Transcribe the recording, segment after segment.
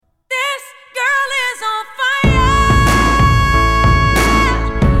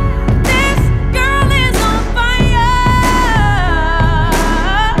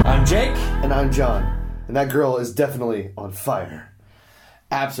I'm John, and that girl is definitely on fire.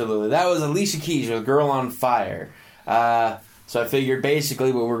 Absolutely. That was Alicia Keys with Girl on Fire. So I figured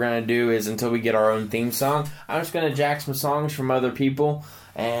basically what we're going to do is until we get our own theme song, I'm just going to jack some songs from other people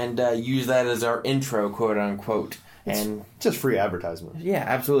and use that as our intro, quote unquote. And it's just free advertisement. Yeah,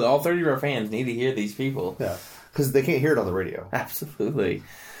 absolutely. All 30 of our fans need to hear these people. Yeah, because they can't hear it on the radio. Absolutely.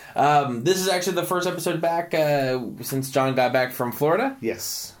 This is actually the first episode back since John got back from Florida.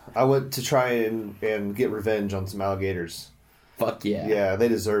 Yes. I went to try and get revenge on some alligators. Fuck yeah. Yeah, they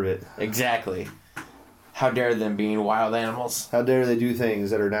deserve it. Exactly. How dare them being wild animals? How dare they do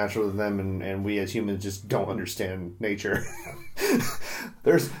things that are natural to them and we as humans just don't understand nature.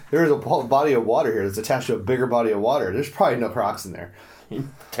 There's a body of water here that's attached to a bigger body of water. There's probably no crocs in there.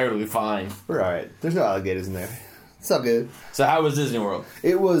 Totally fine. We're alright. There's no alligators in there. It's all good. So how was Disney World?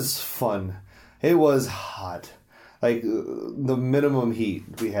 It was fun. It was hot. Like, the minimum heat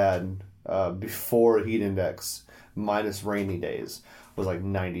we had before heat index, minus rainy days, was like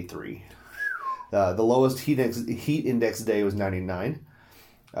 93. The lowest heat index day was 99.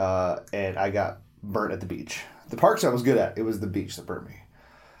 And I got burnt at the beach. The parks I was good at. It was the beach that burnt me.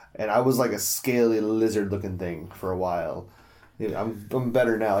 And I was like a scaly lizard-looking thing for a while. I'm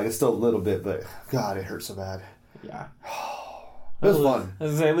better now. Like, it's still a little bit, but God, it hurt so bad. Yeah. It was fun.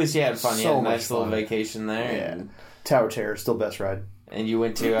 At least you had fun. You had a nice little fun. Vacation there. Yeah. And Tower Terror, still best ride. And you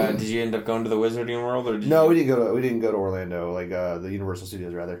went to, did you end up going to the Wizarding World? Or No, we didn't go to Orlando, like the Universal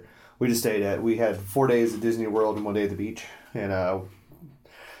Studios, rather. We just we had 4 days at Disney World and 1 day at the beach. And I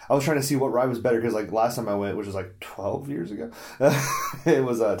was trying to see what ride was better, because like last time I went, which was like 12 years ago, it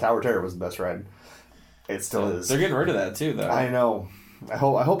was Tower Terror was the best ride. It still is. They're getting rid of that too, though. I know. I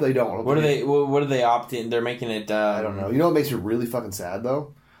hope they don't. What do they opt in? They're making it. I don't know. You know what makes me really fucking sad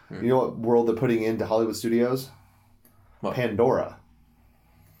though? You know what world they're putting into Hollywood Studios? What? Pandora.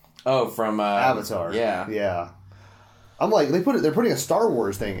 Oh, from Avatar. Yeah. I'm like, they're putting a Star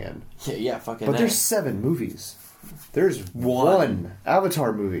Wars thing in. Yeah, fucking. But there's 7 movies. There's one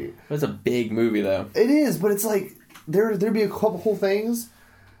Avatar movie. That's a big movie, though. It is, but it's like there'd be a couple whole things.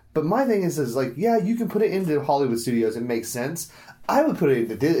 But my thing is like, yeah, you can put it into Hollywood Studios. It makes sense. I would put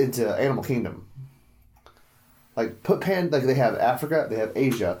it into Animal Kingdom. Like like they have Africa, they have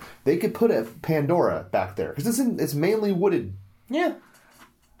Asia. They could put a Pandora back there because it's mainly wooded. Yeah.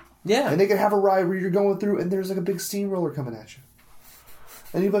 Yeah. And they could have a ride where you're going through and there's like a big steamroller coming at you.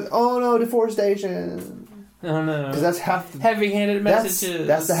 And you'd be like, oh no, deforestation. Oh no. Because that's half heavy-handed messages.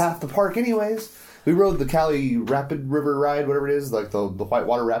 That's the half the park anyways. We rode the Cali Rapid River ride, whatever it is, like the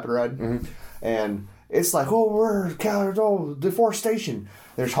Whitewater Rapid ride. Mm-hmm. And it's like, we're Cali, deforestation.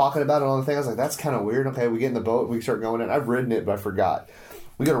 They're talking about it on the thing. I was like, that's kind of weird. Okay, we get in the boat, we start going in. I've ridden it, but I forgot.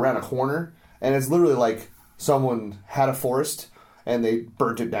 We get around a corner, and it's literally like someone had a forest, and they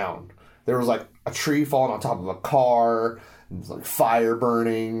burnt it down. There was like a tree falling on top of a car, and there's like fire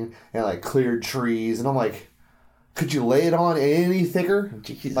burning, and like cleared trees. And I'm like, could you lay it on any thicker?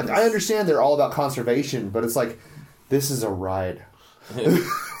 Jesus. Like, I understand they're all about conservation, but it's like, this is a ride.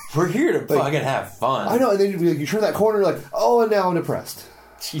 We're here to fucking have fun. I know, and then you turn that corner, you're like, oh, and now I'm depressed.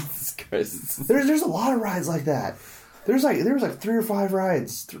 Jesus Christ. There's a lot of rides like that. There was like 3 or 5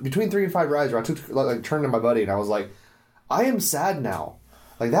 rides, between 3 and 5 rides, where I turned to my buddy and I was like, I am sad now.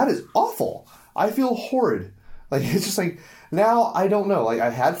 Like, that is awful. I feel horrid. Like, it's just like, now I don't know. Like, I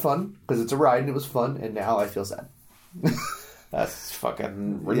had fun because it's a ride and it was fun, and now I feel sad. That's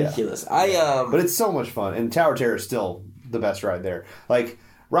fucking ridiculous. Yeah. But it's so much fun, and Tower Terror is still the best ride there. Like,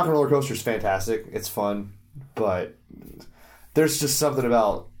 Rock and Roller Coaster is fantastic. It's fun, but there's just something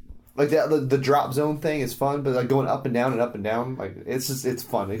about like the drop zone thing is fun, but like going up and down, like it's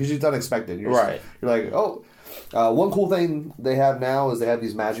fun because it's unexpected. You're like, oh, one cool thing they have now is they have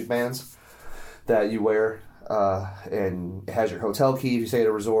these magic bands that you wear, and it has your hotel key if you stay at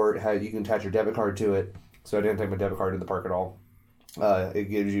a resort. You can attach your debit card to it. So I didn't take my debit card in the park at all. It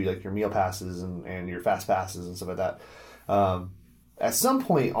gives you like your meal passes and your fast passes and stuff like that. At some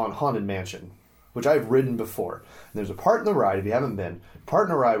point on Haunted Mansion, which I've ridden before, and there's a part in the ride, if you haven't been, part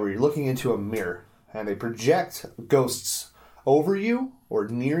in the ride where you're looking into a mirror and they project ghosts over you or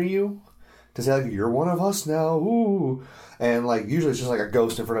near you to say like, you're one of us now, ooh. And like usually it's just like a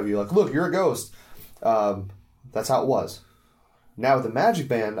ghost in front of you, like, look, you're a ghost. That's how it was. Now with the Magic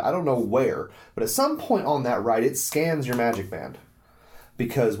Band, I don't know where, but at some point on that ride, it scans your Magic Band.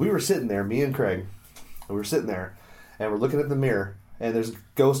 Because we were sitting there, me and Craig, we were sitting there, and we're looking at the mirror, and there's a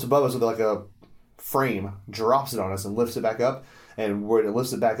ghost above us with like a frame, drops it on us and lifts it back up, and when it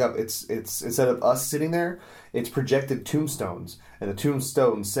lifts it back up, it's instead of us sitting there, it's projected tombstones, and the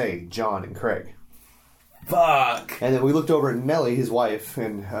tombstones say John and Craig. Fuck. And then we looked over at Nellie, his wife,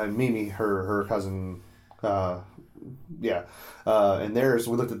 and Mimi, her cousin. And theirs,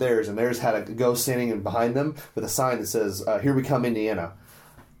 we looked at theirs, and theirs had a ghost standing behind them with a sign that says, "Here we come, Indiana."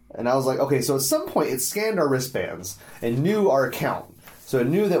 And I was like, okay, so at some point it scanned our wristbands and knew our account. So it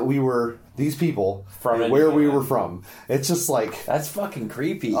knew that we were these people from where we were from. It's just like... That's fucking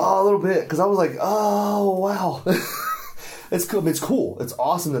creepy. Oh, a little bit. Because I was like, oh, wow. It's cool. It's cool. It's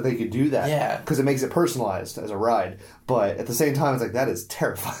awesome that they could do that. Yeah. Because it makes it personalized as a ride. But at the same time, it's like, that is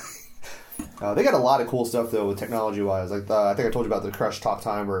terrifying. They got a lot of cool stuff, though, with technology-wise. Like, I think I told you about the Crush talk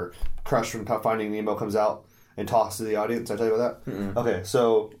time where Crush from Finding Nemo comes out and talks to the audience. Did I tell you about that? Mm-mm. Okay,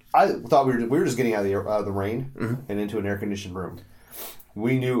 so I thought we were just getting out of the rain and into an air-conditioned room.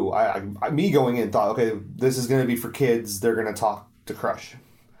 We knew, me going in, thought, okay, this is going to be for kids. They're going to talk to Crush.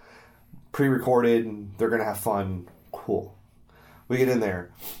 Pre-recorded. They're going to have fun. Cool. We get in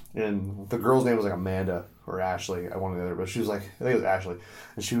there, and the girl's name was like Amanda or Ashley. I wanted the other, but she was like, I think it was Ashley.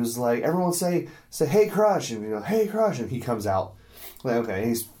 And she was like, everyone say, hey, Crush. And, hey, Crush. And he comes out. Like, okay,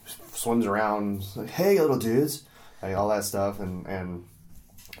 he swims around. Like, hey, little dudes. Like, all that stuff. And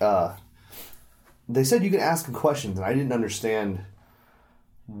they said you can ask him questions, and I didn't understand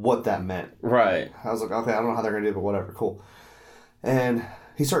what that meant. Right. I was like, okay, I don't know how they're going to do it, but whatever, cool. And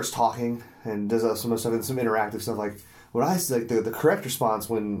he starts talking and does some stuff and some interactive stuff. Like, what I say, like, the correct response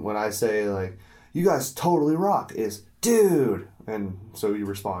when I say, like, you guys totally rock is, dude. And so you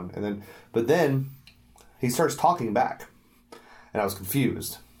respond. But then he starts talking back. And I was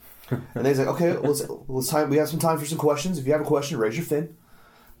confused. And then he's like, okay, let's time. We have some time for some questions. If you have a question, raise your fin.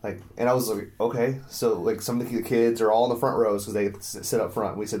 Like, and I was like, okay. So, like, some of the kids are all in the front rows because they sit up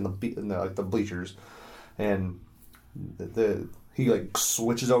front. We sit in the bleachers, and he like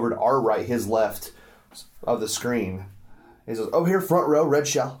switches over to our right, his left of the screen. He says, "Oh, here, front row, red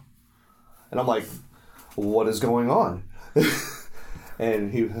shell," and I'm like, "What is going on?"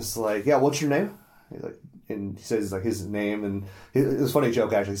 And he was like, "Yeah, what's your name?" He's like, and he says like his name, and it was a funny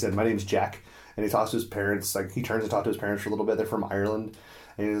joke actually. He said, "My name's Jack," and he talks to his parents. Like, he turns to talk to his parents for a little bit. They're from Ireland.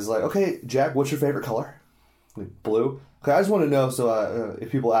 And he's like, okay, Jack, what's your favorite color? Like, blue. Okay, I just want to know so if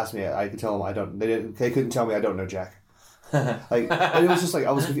people ask me, I can tell them I don't. They couldn't tell me I don't know Jack. Like, and it was just like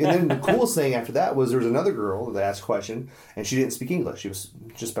I was. And then the coolest thing after that was there was another girl that asked a question, and she didn't speak English. She was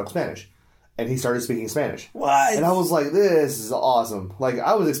just spoke Spanish, and he started speaking Spanish. What? And I was like, this is awesome. Like,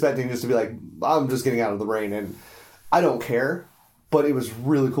 I was expecting just to be like, I'm just getting out of the rain, and I don't care. But it was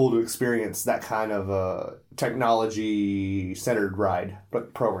really cool to experience that kind of technology-centered ride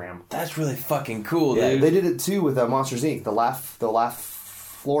program. That's really fucking cool, Yeah, dude. they did it too with Monsters Inc. The laugh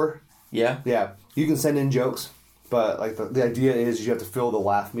floor. Yeah? Yeah. You can send in jokes, but like the idea is you have to fill the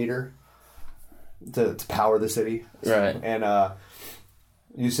laugh meter to power the city. Right. And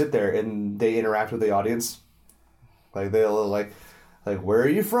you sit there and they interact with the audience. Like, they'll like, where are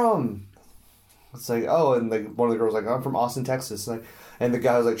you from? It's like, oh, and like one of the girls was like, I'm from Austin, Texas. And the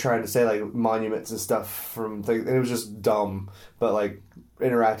guy was like trying to say like monuments and stuff and it was just dumb, but like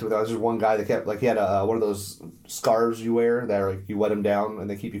interacted with it. There was just one guy that kept like he had one of those scarves you wear that are like you wet them down and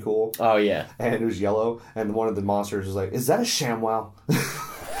they keep you cool. Oh yeah, and it was yellow. And one of the monsters was like, "Is that a ShamWow?"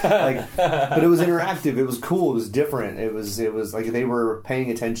 Like, but it was interactive. It was cool. It was different. It was like they were paying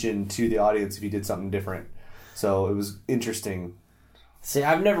attention to the audience if you did something different. So it was interesting. See,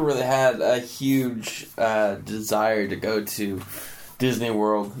 I've never really had a huge desire to go to Disney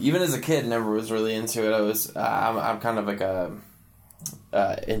World. Even as a kid, never was really into it. I was, I'm kind of like a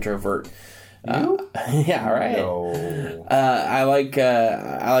introvert. You? Yeah, right. No. I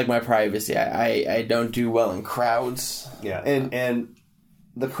like my privacy. I don't do well in crowds. Yeah, and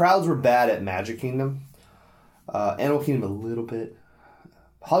the crowds were bad at Magic Kingdom. Animal Kingdom a little bit.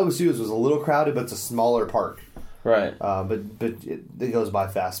 Hollywood Studios was a little crowded, but it's a smaller park. Right. But it goes by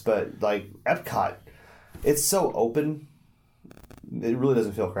fast. But like Epcot, it's so open, it really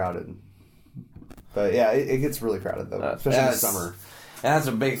doesn't feel crowded. But yeah, it gets really crowded though, especially in the summer. And that's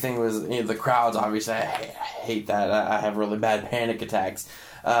a big thing was the crowds. Obviously, I hate that. I have really bad panic attacks.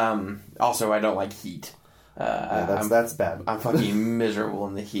 Also, I don't like heat. That's bad. I'm fucking miserable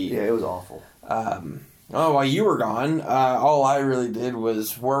in the heat. Yeah, it was awful. While you were gone, all I really did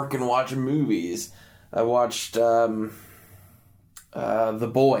was work and watch movies. I watched The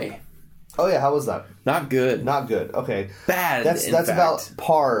Boy. Oh yeah, how was that? Not good. Not good. Okay. Bad. That's about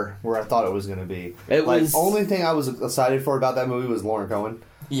par where I thought it was going to be. It was only thing I was excited for about that movie was Lauren Cohen.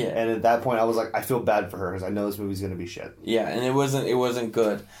 Yeah. And at that point, I was like, I feel bad for her because I know this movie's going to be shit. Yeah, and it wasn't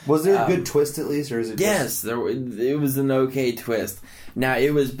good. Was there a good twist at least, or is it? Yes, it was an okay twist. Now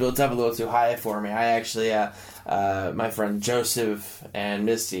it was built up a little too high for me. I actually, my friend Joseph and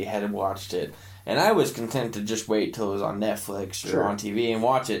Misty had watched it. And I was content to just wait till it was on Netflix or on TV and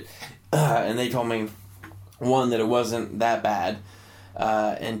watch it. And they told me, one, that it wasn't that bad,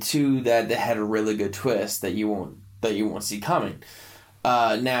 and two, that it had a really good twist that you won't see coming.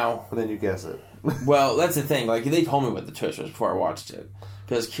 Now, but then you guess it. Well, that's the thing. Like, they told me what the twist was before I watched it,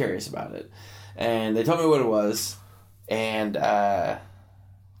 because I was curious about it, and they told me what it was, and I'm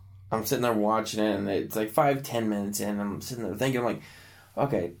sitting there watching it, and it's like 5-10 minutes in, and I'm sitting there thinking, I'm like,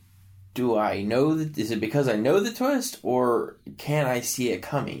 okay, do I know that? Is it because I know the twist, or can I see it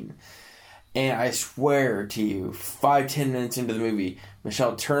coming? And I swear to you, 5-10 minutes into the movie,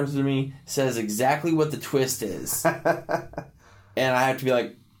 Michelle turns to me, says exactly what the twist is. And I have to be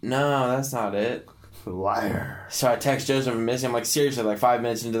like, no, that's not it. Liar. So I text Joseph and Missy. I'm like, seriously, like 5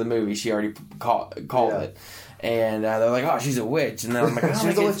 minutes into the movie, she already called it. And they're like, oh, she's a witch. And then I'm like,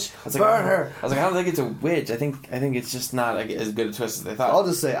 she's a witch. Burn her. I was like, I don't think it's a witch. I think it's just not as good a twist as they thought. I'll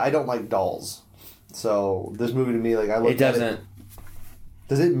just say, I don't like dolls. So this movie to me, like, I look at it. It doesn't.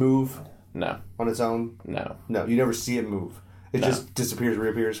 Does it move? No. On its own? No. No, you never see it move. It just disappears,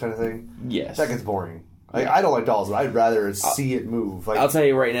 reappears kind of thing? Yes. That gets boring. Like, I don't like dolls, but I'd rather see it move. Like, I'll tell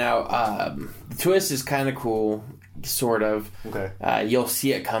you right now, the twist is kind of cool, sort of. Okay. You'll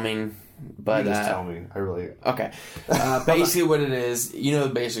see it coming, but... You just tell me. I really... Okay. Basically what it is, you know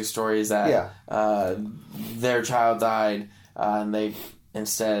the basic story is that their child died, and they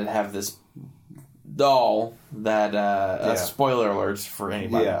instead have this doll that... Spoiler alerts for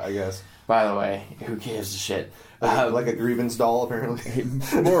anybody. Yeah, I guess. By the way, who gives a shit? Like a grievance doll, apparently.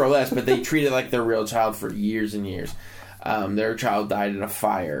 More or less, but they treat it like their real child for years and years. Their child died in a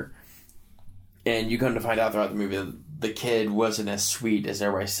fire. And you come to find out throughout the movie that the kid wasn't as sweet as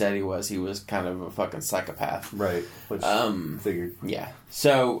everybody said he was. He was kind of a fucking psychopath. Right. Which figured. Yeah.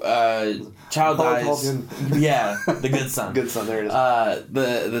 So, child dies. Yeah, the good son. Good son, there it is.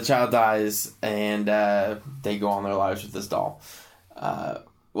 The child dies, and they go on their lives with this doll.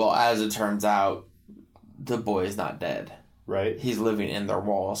 Well, as it turns out, the boy is not dead. Right. He's living in their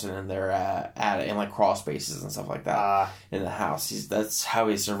walls and in their attic, in like crawl spaces and stuff like that in the house. That's how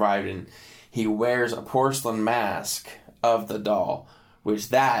he survived, and he wears a porcelain mask of the doll, which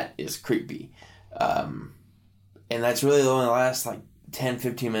that is creepy. And that's really only the last like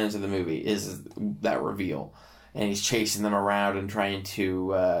 10-15 minutes of the movie is that reveal, and he's chasing them around and trying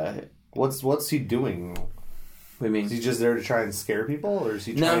to. What's he doing? What do you mean? Is he just there to try and scare people, or is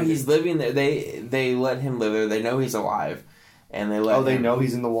he? He's living there. They let him live there. They know he's alive, and they let. Oh, they know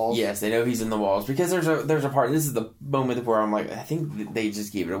he's in the walls. Yes, they know he's in the walls because there's a part. This is the moment where I'm like, I think they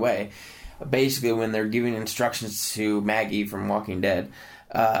just gave it away. Basically, when they're giving instructions to Maggie from Walking Dead,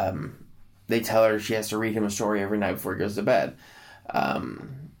 they tell her she has to read him a story every night before he goes to bed.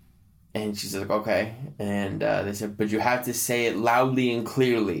 And she's like, okay. And they said, but you have to say it loudly and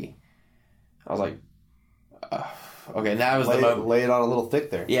clearly. I was like. Okay, that was the moment. Lay it on a little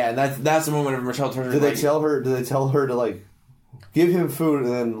thick there. Yeah, and that's the moment of Michelle Turner. Do they tell her to like give him food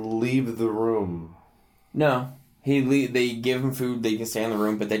and then leave the room? No, they give him food. They can stay in the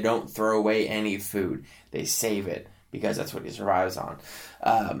room, but they don't throw away any food. They save it because that's what he survives on.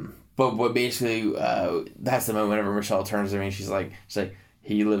 But what basically that's the moment whenever Michelle turns to me. She's like,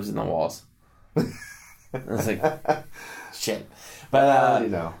 he lives in the walls. I was like, shit. But you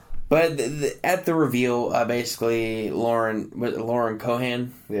know. But at the reveal, basically, Lauren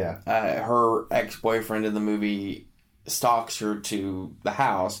Cohan, her ex-boyfriend in the movie, stalks her to the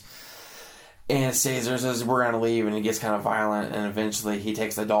house and stays there, says, we're going to leave, and it gets kind of violent, and eventually he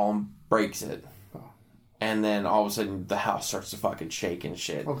takes the doll and breaks it. And then all of a sudden, the house starts to fucking shake and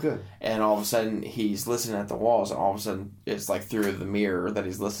shit. Oh, good. And all of a sudden, he's listening at the walls, and all of a sudden, it's like through the mirror that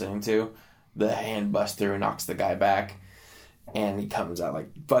he's listening to, the hand busts through and knocks the guy back. And he comes out, like,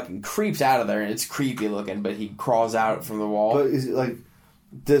 fucking creeps out of there, and it's creepy looking, but he crawls out from the wall. But is it like,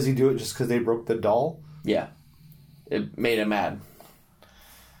 does he do it just because they broke the doll? Yeah. It made him mad.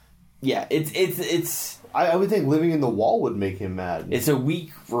 Yeah, it's... I would think living in the wall would make him mad. It's a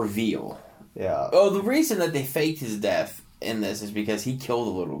weak reveal. Yeah. Oh, the reason that they faked his death in this is because he killed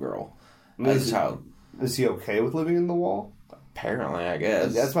a little girl as a child. Is he okay with living in the wall? Apparently, I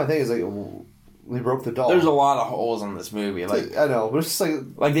guess. That's my thing, is like... They broke the doll. There's a lot of holes in this movie. Like I know, but it's just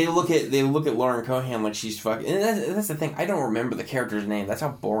like they look at Lauren Cohan like she's fucking. And that's the thing. I don't remember the character's name. That's how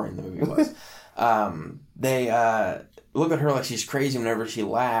boring the movie was. They look at her like she's crazy whenever she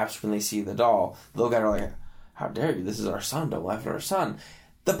laughs when they see the doll. They look at her like, "How dare you? This is our son. Don't laugh at our son."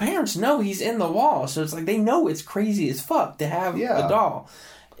 The parents know he's in the wall, so it's like they know it's crazy as fuck to have the doll.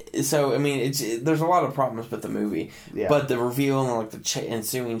 So I mean, there's a lot of problems with the movie, but the reveal and like the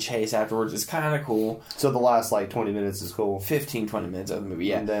ensuing chase afterwards is kind of cool. So the last like 20 minutes is cool. 15-20 minutes of the movie,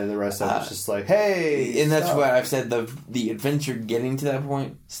 yeah. And then the rest of it's just like, hey, and that's what I've said. The adventure getting to that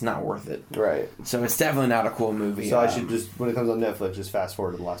point, it's not worth it. Right. So it's definitely not a cool movie. So I should just, when it comes on Netflix, just fast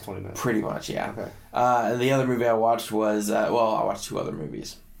forward to the last 20 minutes. Pretty much, yeah. Okay. And the other movie I watched was I watched 2 other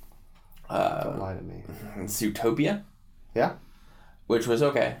movies. Don't lie to me. Zootopia. Yeah. Which was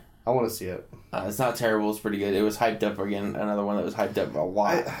okay. I want to see it. It's not terrible. It's pretty good. It was hyped up again. Another one that was hyped up a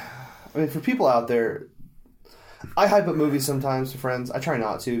lot. I mean, for people out there, I hype up movies sometimes to friends. I try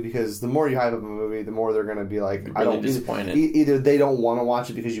not to, because the more you hype up a movie, the more they're going to be like, really I don't disappointed. Either they don't want to watch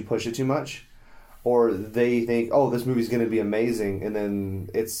it because you push it too much, or they think, oh, this movie's going to be amazing, and then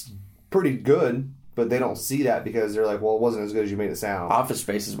it's pretty good, but they don't see that because they're like, well, it wasn't as good as you made it sound. Office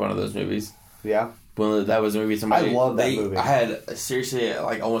Space is one of those movies. Yeah. Well, that was a movie somebody... I love that movie. I had, seriously,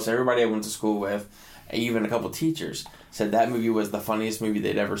 like almost everybody I went to school with, even a couple teachers, said that movie was the funniest movie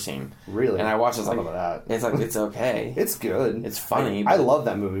they'd ever seen. Really? And I watched it, I don't know that. It's like, it's okay. It's good. It's funny. I love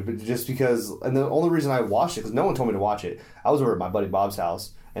that movie, but just because... And the only reason I watched it, because no one told me to watch it, I was over at my buddy Bob's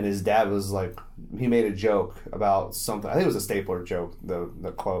house, and his dad was like... He made a joke about something. I think it was a stapler joke,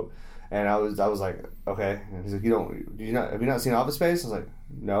 the quote. And I was like, okay. And he's like, have you not seen Office Space? I was like,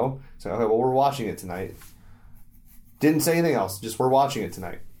 no. So okay, well, we're watching it tonight. Didn't say anything else. Just, we're watching it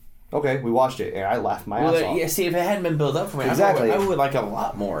tonight. Okay, we watched it, and I laughed my ass off. Yeah, see, if it hadn't been built up for me, exactly. I would like it a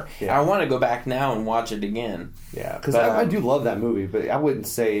lot more. Yeah. I want to go back now and watch it again. Yeah, because I do love that movie, but I wouldn't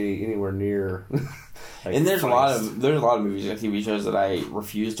say anywhere near. Like, and there's a lot of movies and TV shows that I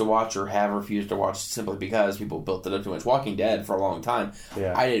refuse to watch or have refused to watch simply because people built it up too much. Walking Dead for a long time,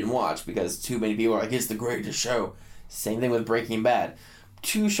 I didn't watch because too many people are like, it's the greatest show. Same thing with Breaking Bad.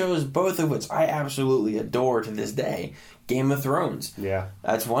 2 shows, both of which I absolutely adore to this day. Game of Thrones. Yeah,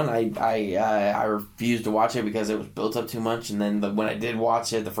 that's one I refused to watch it because it was built up too much, and then when I did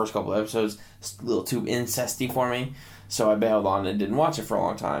watch it, the first couple of episodes, it's a little too incesty for me, so I bailed on it and didn't watch it for a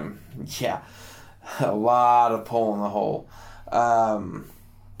long time. Yeah. A lot of pull in the hole.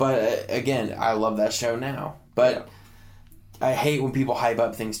 But again, I love that show now. But I hate when people hype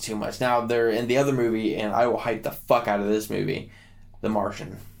up things too much. Now, they're in the other movie, and I will hype the fuck out of this movie, The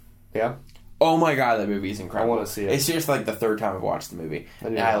Martian. Yeah? Oh my god, that movie is incredible. I want to see it. It's just like the 3rd time I've watched the movie.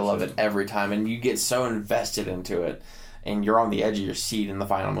 And I love it every time. And you get so invested into it. And you're on the edge of your seat in the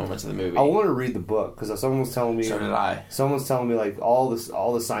final moments of the movie. I want to read the book, because someone was telling me... So did I. Someone was telling me, like, all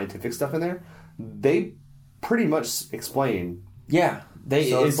the scientific stuff in there. They pretty much explain. Yeah,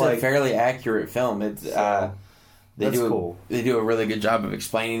 it's like, a fairly accurate film. It's they do a really good job of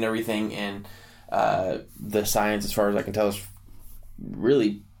explaining everything, and the science, as far as I can tell, is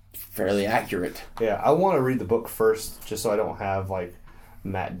really fairly accurate. Yeah, I want to read the book first, just so I don't have like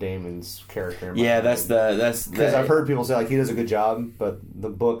Matt Damon's character. Yeah, that's because I've heard people say like he does a good job, but the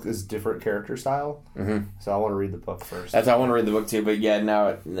book is different character style. Mm-hmm. So I want to read the book first. I want to read the book too, but yeah,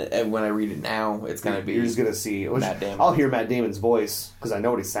 now when I read it now, it's gonna be you're just gonna see Matt Damon. I'll hear Matt Damon's voice because I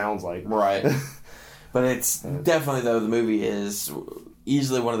know what he sounds like. Right, but it's definitely though the movie is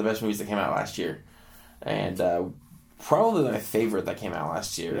easily one of the best movies that came out last year, and probably my favorite that came out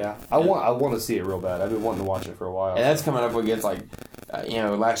last year. Yeah, I want to see it real bad. I've been wanting to watch it for a while. And that's coming up against like,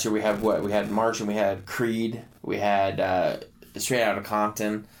 last year we had Martian, we had Creed, we had Straight Outta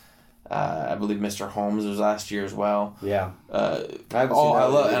Compton. I believe Mr. Holmes was last year as well. Yeah, I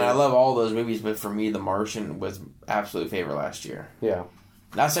love all those movies, but for me, The Martian was absolute favorite last year. Yeah,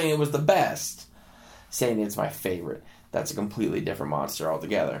 not saying it was the best, saying it's my favorite. That's a completely different monster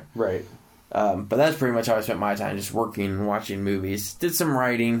altogether. Right. But that's pretty much how I spent my time, just working and watching movies. Did some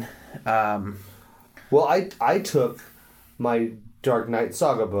writing. Well, I took my Dark Knight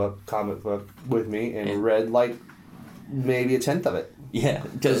Saga comic book, with me and read like maybe 1/10 of it. Yeah,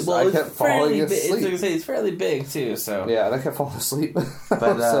 because I kept falling asleep. It's fairly big too, so yeah, and I kept falling asleep. But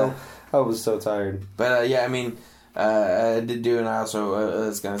I was so tired. But yeah, I mean, I did do, and I also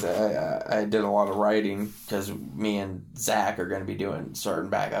was gonna say I did a lot of writing because me and Zach are going to be starting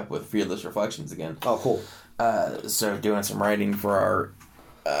back up with Fearless Reflections again. Oh, cool. So doing some writing for our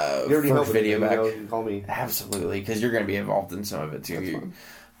you already first video back. You can call me. Absolutely, because you're going to be involved in some of it too.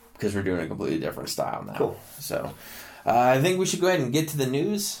 Because we're doing a completely different style now. Cool. So I think we should go ahead and get to the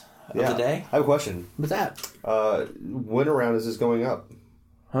news of the day. I have a question. What's that? When around is this going up?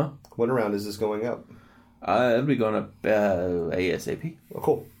 Huh? When around is this going up? It'll be going up ASAP. Oh,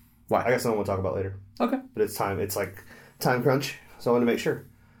 cool. Why? I got something we'll talk about later. Okay. But it's time. It's like time crunch, so I want to make sure.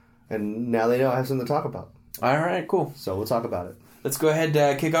 And now they know I have something to talk about. All right, cool. So we'll talk about it. Let's go ahead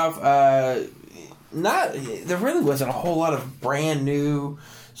kick off. There really wasn't a whole lot of brand new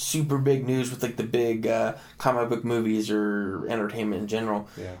super big news with like the big comic book movies or entertainment in general.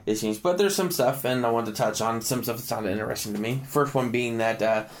 Yeah. It seems, but there's some stuff, and I wanted to touch on some stuff that sounded interesting to me. First one being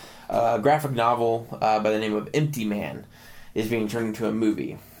that graphic novel by the name of Empty Man is being turned into a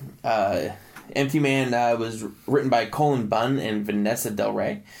movie. Empty Man was written by Colin Bunn and Vanessa Del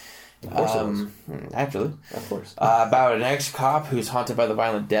Rey. Of course it was. Actually. Of course. About an ex-cop who's haunted by the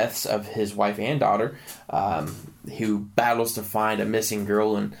violent deaths of his wife and daughter, who battles to find a missing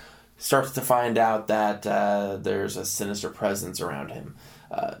girl and starts to find out that there's a sinister presence around him.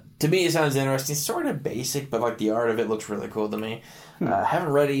 To me, it sounds interesting. Sort of basic, but like the art of it looks really cool to me. Haven't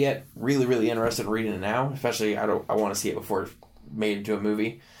read it yet. Really, really interested in reading it now. Especially, I want to see it before it's made into a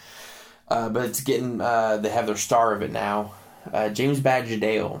movie. But it's getting. They have their star of it now. James Badge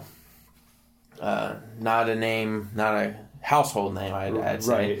Dale. Not a name, not a household name, I'd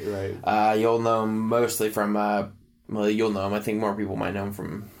say. Right. You'll know him mostly from, you'll know him. I think more people might know him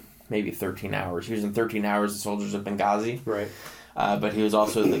from maybe 13 Hours. He was in 13 Hours, The Soldiers of Benghazi. Right. But he was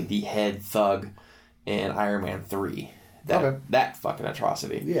also like the head thug in Iron Man 3. That fucking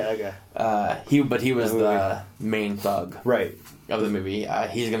atrocity. Yeah, that guy. He was the main thug. Right. Of the movie.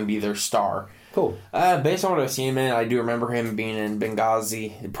 He's going to be their star. Cool. Based on what I've seen, man, I do remember him being in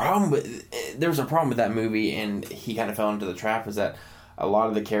Benghazi. There was a problem with that movie, and he kind of fell into the trap, is that a lot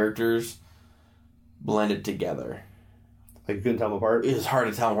of the characters blended together. Like, you couldn't tell them apart? It was hard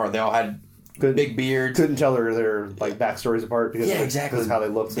to tell them apart. They all had big beards. Couldn't tell their like backstories apart because exactly. Because of how they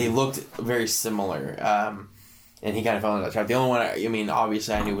looked. They looked very similar. And he kind of fell into that trap. The only one,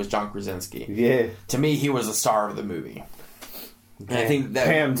 obviously I knew was John Krasinski. Yeah. To me, he was the star of the movie. And I think that...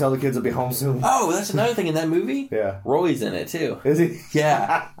 Pam, tell the kids I'll be home soon. Oh, that's another thing in that movie? Yeah. Roy's in it, too. Is he?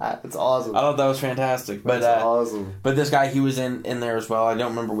 Yeah. That's awesome. I thought that was fantastic. But, that's awesome. But this guy, he was in there as well. I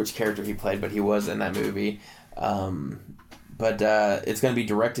don't remember which character he played, but he was in that movie. But it's going to be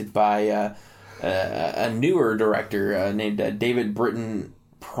directed by a newer director named David Britton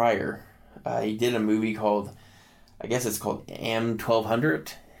Pryor. He did a movie called... I guess it's called AM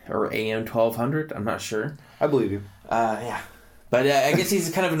 1200 or AM 1200. I'm not sure. I believe you. Yeah. But I guess he's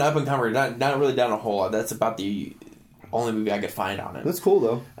kind of an up-and-comer. Not really done a whole lot. That's about the only movie I could find on it. That's cool,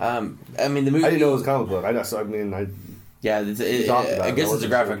 though. The movie... I didn't know it was a comic book. I guess it's a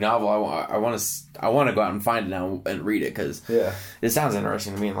graphic novel. I want to go out and find it now and read it, because it sounds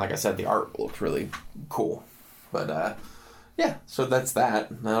interesting to me. And like I said, the art looks really cool. But, yeah. So that's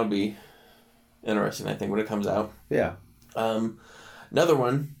that. That'll be interesting, I think, when it comes out. Yeah. Another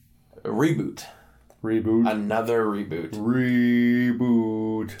one, a reboot. Another reboot.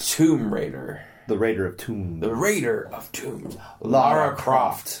 Tomb Raider. The Raider of Tombs. Lara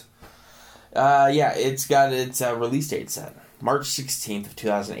Croft. It's got its release date set. March 16th of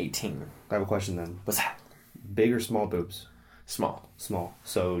 2018. I have a question then. What's that? Big or small boobs? Small.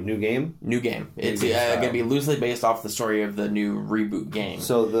 So, new game? New game. It's going to be loosely based off the story of the new reboot game.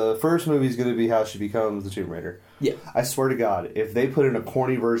 So, the first movie is going to be how she becomes the Tomb Raider. Yeah. I swear to God, if they put in a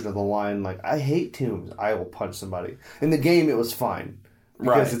corny version of the line, like, I hate tombs, I will punch somebody. In the game, it was fine.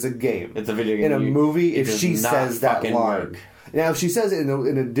 Because it's a game. It's a video game. In a movie, if she says that line... work. Now, if she says it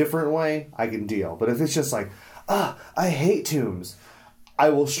in a different way, I can deal. But if it's just like, I hate tombs, I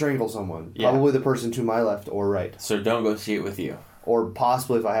will strangle someone. Yeah. Probably the person to my left or right. So don't go see it with you. Or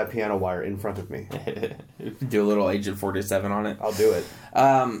possibly if I have piano wire in front of me. Do a little Agent 47 on it. I'll do it.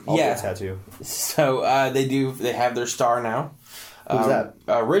 I'll get a tattoo. So they have their star now. Who's that?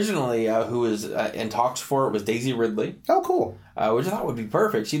 Originally, who was in talks for it was Daisy Ridley. Oh, cool. Which I thought would be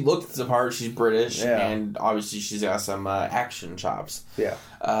perfect. She looked the part. She's British, and obviously she's got some action chops. Yeah.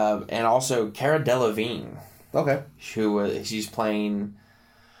 And also Cara Delevingne. Okay. She's playing...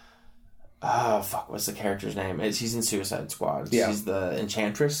 what's the character's name? She's in Suicide Squad. Yeah. She's the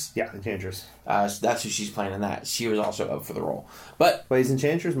Enchantress. Yeah, Enchantress. So that's who she's playing in that. She was also up for the role. But... Wait, is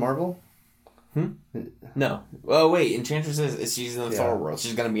Enchantress Marvel? No. Oh, wait. Enchantress she's in the Thor world.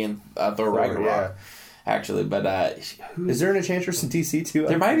 She's going to be in Thor Ragnarok. Actually, but... is there an Enchantress in DC, too?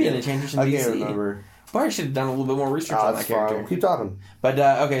 There might be an Enchantress in DC. I can't remember. Boy, I should have done a little bit more research on that character. Fine. Keep talking. But,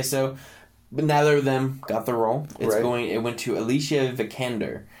 okay, so... But neither of them got the role. It went to Alicia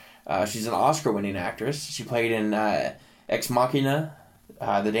Vikander. She's an Oscar-winning actress. She played in Ex Machina,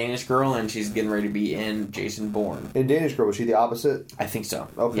 The Danish Girl, and she's getting ready to be in Jason Bourne. In Danish Girl, was she the opposite? I think so.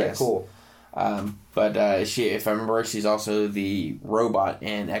 Okay, yes. Cool. But she, if I remember right, she's also the robot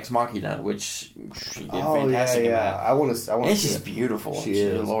in Ex Machina, which she did fantastic in that. I want to. And she's beautiful. She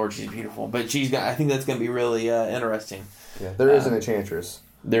is. Lord, she's beautiful. But I think that's going to be really interesting. Yeah, there is an Enchantress.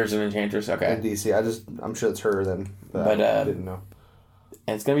 There's an Enchantress, okay. In DC, I'm sure it's her then, but I didn't know.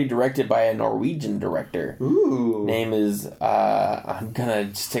 and it's going to be directed by a Norwegian director. Ooh. Name is, I'm going to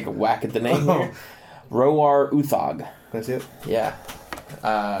just take a whack at the name here. Roar Uthog. That's it? Yeah.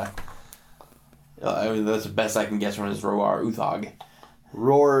 That's the best I can guess from his Roar Uthog.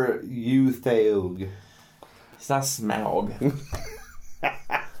 Roar Uthog. It's not Smaug.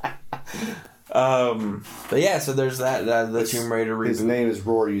 But yeah, so there's that. The Tomb Raider reboot. His name is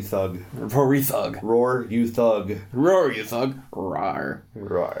Roar Uthog. Roar Uthog. Roar Uthog. Roar Uthog. Rar.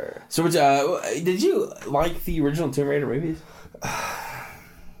 Rar. So, did you like the original Tomb Raider movies?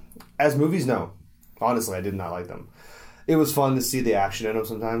 As movies, no. Honestly, I did not like them. It was fun to see the action in them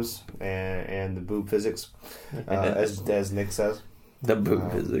sometimes, and the boob physics, as Nick says. The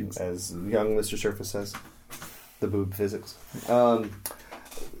boob physics. As young Mr. Surface says. The boob physics.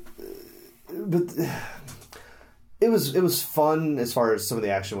 But it was fun as far as some of the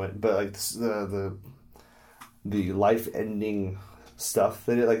action went, but like the life-ending stuff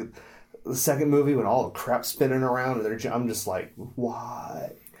they did, like the second movie when all the crap's spinning around, and I'm just like,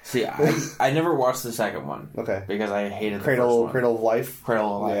 why? See, I never watched the second one. Okay. Because I hated the Cradle first one. Cradle of Life.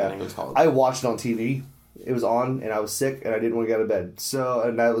 Cradle of Life, Yeah. I think it was called. I watched it on TV. It was on, and I was sick, and I didn't want to get out of bed. So,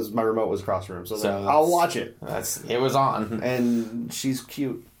 and that was my remote was across the room. So I was like, I'll watch it. It was on, and she's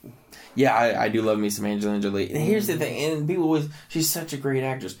cute. Yeah, I do love me some Angelina Jolie. And here's the thing, and people always, she's such a great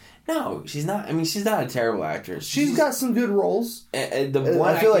actress. No, she's not. I mean, she's not a terrible actress. She's got some good roles. I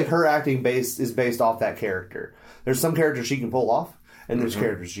feel like her acting is based off that character. There's some characters she can pull off, and there's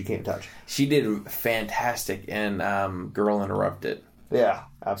characters she can't touch. She did fantastic in Girl Interrupted. Yeah,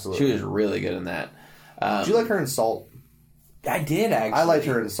 absolutely. She was really good in that. Did you like her in Salt? I did, actually. I liked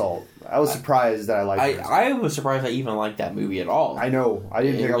her in Salt. I was surprised that I liked her. I was surprised I even liked that movie at all. I know. I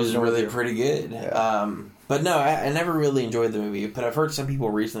didn't think I was really pretty good. Yeah. But no, I never really enjoyed the movie. But I've heard some people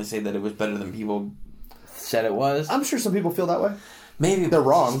recently say that it was better than people said it was. I'm sure some people feel that way. Maybe they're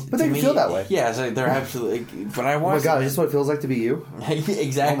wrong, but they can feel that way. Yeah, so they're absolutely. But I watched. Oh my god, is this what it feels like to be you?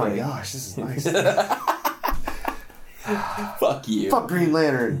 Exactly. Oh my gosh, this is nice. Fuck you. Fuck Green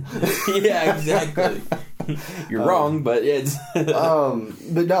Lantern. Yeah, exactly. You're wrong, but it's.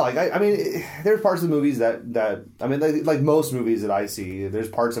 But no, like I mean, there's parts of the movies that I mean, like most movies that I see, there's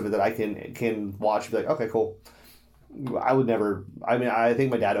parts of it that I can watch and be like, okay, cool. I would never. I mean, I think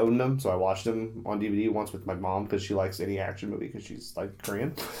my dad owned them, so I watched them on DVD once with my mom because she likes any action movie because she's like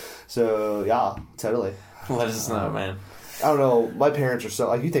Korean. So yeah, totally. Let us know, man. I don't know. My parents are so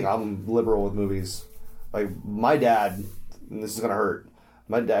like. You think I'm liberal with movies? Like my dad, and this is gonna hurt.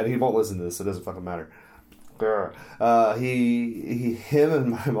 My dad, he won't listen to this, so it doesn't fucking matter. Him and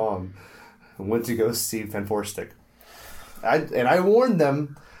my mom went to go see Fantastic. I warned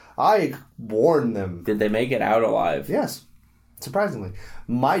them. I warned them. Did they make it out alive? Yes, surprisingly.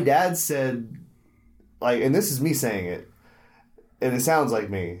 My dad said, like, and this is me saying it, and it sounds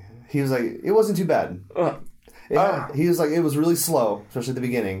like me. He was like, it wasn't too bad. He was like, it was really slow, especially at the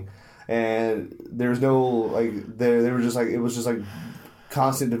beginning, and there's no like they were just like it was just like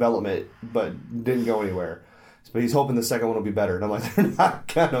constant development, but didn't go anywhere. But he's hoping the second one will be better. And I'm like, they're not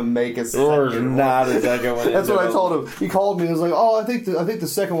gonna make a second one. Or not a second one. That's what I told him. He called me and was like, oh, I think the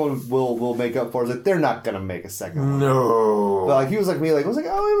second one will make up for it. I was like, they're not gonna make a second one. No. But like he was like me, like I was like,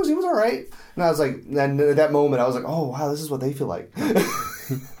 oh, he was all right. And I was like, and at that moment I was like, oh wow, this is what they feel like.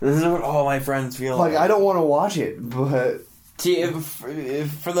 This is what all my friends feel like. I don't want to watch it, but see,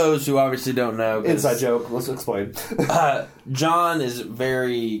 if for those who obviously don't know, inside joke. Let's explain. John is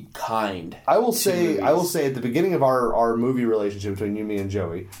very kind. I will say at the beginning of our movie relationship between you, me, and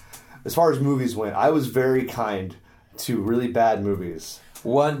Joey, as far as movies went, I was very kind to really bad movies.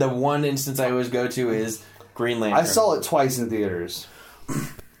 The one instance I always go to is Green Lantern. I saw it twice in theaters.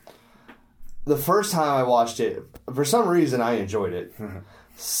 The first time I watched it, for some reason, I enjoyed it.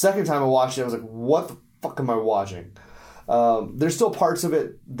 Second time I watched it, I was like, what the fuck am I watching? There's still parts of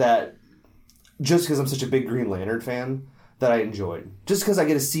it that, just because I'm such a big Green Lantern fan, that I enjoyed. Just because I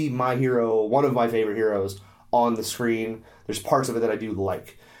get to see my hero, one of my favorite heroes, on the screen, there's parts of it that I do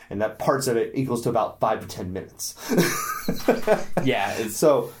like. And that parts of it equals to about 5 to 10 minutes. Yeah.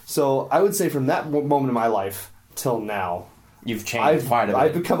 So I would say from that moment in my life till now, you've changed quite a bit.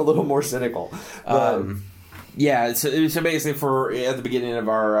 I've become a little more cynical. Yeah, so basically at the beginning of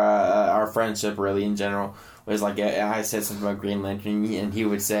our friendship, really, in general, was like, I said something about Green Lantern, and he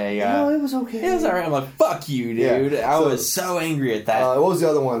would say, no, it was okay. It was alright. I'm like, fuck you, dude. Yeah, I was so angry at that. What was the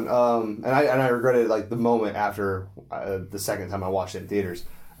other one? And I regretted like the moment after the second time I watched it in theaters.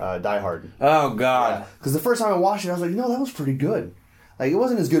 Die Hard. Oh, God. Because the first time I watched it, I was like, that was pretty good. Like, it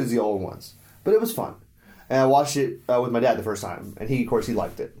wasn't as good as the old ones, but it was fun. And I watched it with my dad the first time, and he, of course, he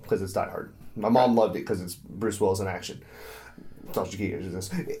liked it because it's Die Hard. My mom loved it because it's Bruce Willis in action. all she cares is this.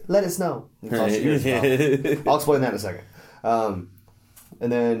 Let us know. That's all she cares about. I'll explain that in a second.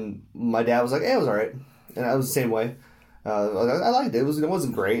 And then my dad was like, "Hey, it was all right," and I was the same way. I liked it. It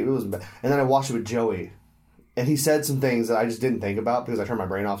wasn't great. It wasn't bad. And then I watched it with Joey, and he said some things that I just didn't think about because I turn my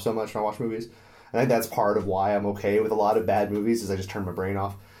brain off so much when I watch movies. And I think that's part of why I'm okay with a lot of bad movies is I just turn my brain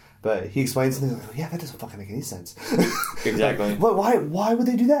off. But he explained something like, "Yeah, that doesn't fucking make any sense." Exactly. But why would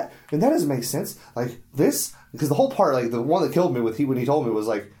they do that? And that doesn't make sense. Like this, because the whole part, like the one that killed me when he told me was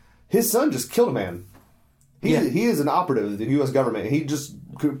like, his son just killed a man. He is an operative of the U.S. government. He just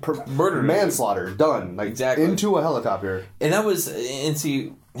murdered manslaughter, done, like exactly into a helicopter. And that was, and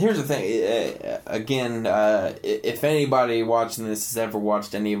see, here's the thing. Again, if anybody watching this has ever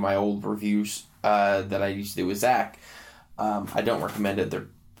watched any of my old reviews that I used to do with Zach, I don't recommend it. They're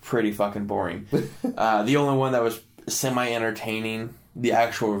pretty fucking boring. The only one that was semi-entertaining, the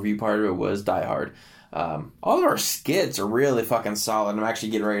actual review part of it, was Die Hard. All of our skits are really fucking solid. I'm actually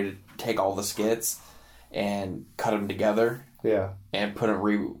getting ready to take all the skits and cut them together. Yeah. And put them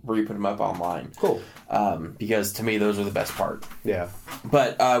put them up online. Cool. Because to me, those are the best part. Yeah.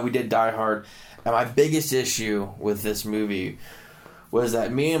 But we did Die Hard. And my biggest issue with this movie was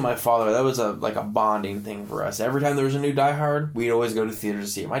that me and my father, that was a bonding thing for us. Every time there was a new Die Hard, we'd always go to theaters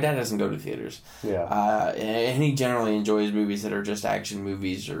to see it. My dad doesn't go to theaters. Yeah. And he generally enjoys movies that are just action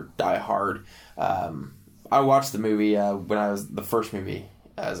movies or Die Hard. I watched the movie when I was the first movie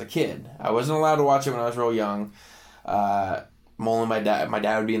as a kid. I wasn't allowed to watch it when I was real young. Only my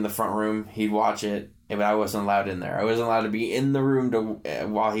dad would be in the front room. He'd watch it, but I wasn't allowed in there. I wasn't allowed to be in the room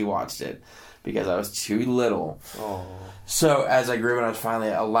while he watched it because I was too little. Oh. So as I grew up and I was finally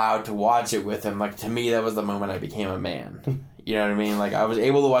allowed to watch it with him, like to me that was the moment I became a man. You know what I mean? Like I was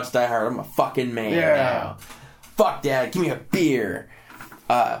able to watch Die Hard. I'm a fucking man now. Fuck Dad, give me a beer.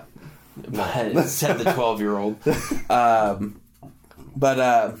 Said the 12-year-old.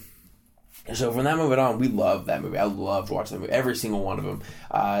 So from that moment on, we loved that movie. I loved watching that movie. Every single one of them.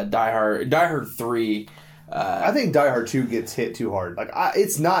 Die Hard 3. I think Die Hard 2 gets hit too hard. Like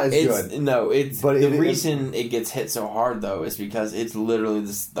it's not as good. No, but the reason it gets hit so hard though is because it's literally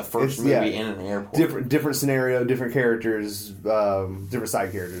the first movie in an airport. Different scenario, different characters, different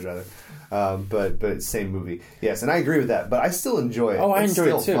side characters rather. But same movie. Yes, and I agree with that. But I still enjoy it. Oh, I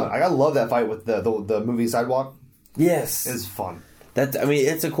enjoy it too. Fun. I love that fight with the movie Sidewalk. Yes, it's fun.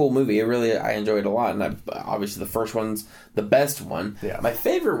 It's a cool movie. I enjoyed it a lot, and obviously the first one's the best one. Yeah. My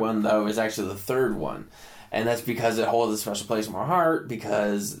favorite one though is actually the third one, and that's because it holds a special place in my heart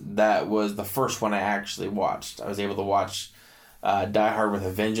because that was the first one I actually watched. I was able to watch Die Hard with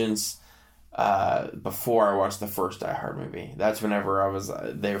a Vengeance before I watched the first Die Hard movie. That's whenever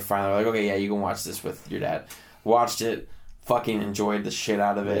they were finally like, okay, yeah, you can watch this with your dad. Watched it, fucking enjoyed the shit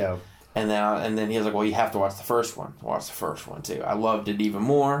out of it. Yeah. And then he was like, well, you have to watch the first one. Watch the first one, too. I loved it even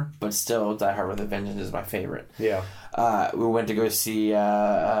more, but still, Die Hard with a Vengeance is my favorite. Yeah. We went to go see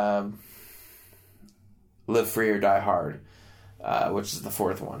Live Free or Die Hard, which is the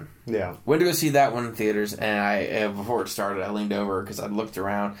fourth one. Yeah. Went to go see that one in theaters, and before it started, I leaned over, because I looked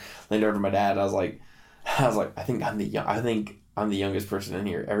around, leaned over to my dad, and I was like, I think I'm the youngest person in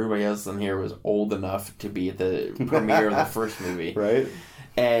here. Everybody else in here was old enough to be at the premiere of the first movie. Right.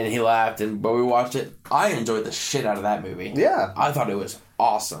 And he laughed, but we watched it. I enjoyed the shit out of that movie. Yeah. I thought it was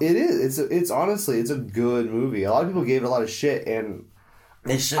awesome. It is. It's honestly, it's a good movie. A lot of people gave it a lot of shit, and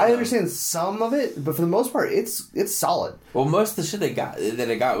I understand some of it, but for the most part, it's solid. Well, most of the shit it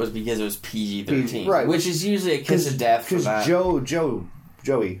got was because it was PG-13. Right. Which is usually a kiss of death for that. Because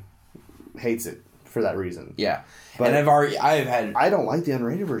Joey hates it for that reason. Yeah. But and I don't like the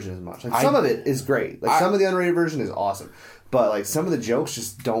unrated version as much. Like some of it is great. Like some of the unrated version is awesome. But like some of the jokes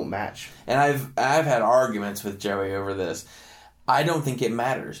just don't match. And I've had arguments with Joey over this. I don't think it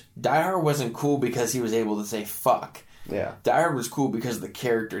matters. Die Hard wasn't cool because he was able to say fuck. Yeah. Die Hard was cool because of the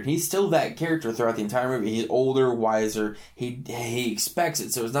character. And he's still that character throughout the entire movie. He's older, wiser. He expects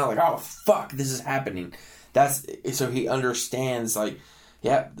it, so it's not like, oh fuck, this is happening. So he understands like,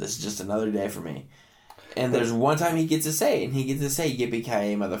 yeah, this is just another day for me. And there's one time he gets to say it, and he gets to say,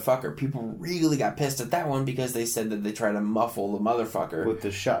 yippee-ki-yay, motherfucker. People really got pissed at that one because they said that they tried to muffle the motherfucker. With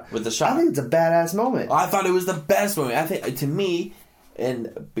the shot. I think it's a badass moment. I thought it was the best moment. I think, to me,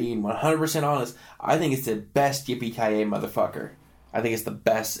 and being 100% honest, I think it's the best yippee-ki-yay, motherfucker. I think it's the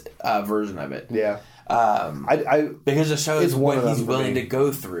best version of it. Yeah. Because it shows what he's willing to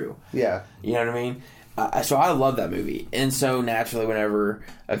go through. Yeah. You know what I mean? So I love that movie. And so naturally, whenever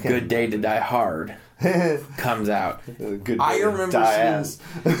A Good Day to Die Hard comes out, I remember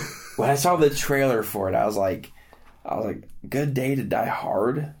when I saw the trailer for it, I was like, Good Day to Die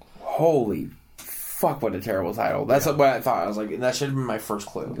Hard? Holy fuck, what a terrible title. That's what I thought. I was like, that should have been my first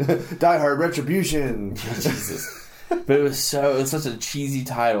clue. Die Hard Retribution. Jesus. But it was such a cheesy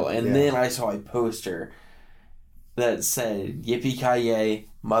title. And then I saw a poster that said, Yippee-ki-yay,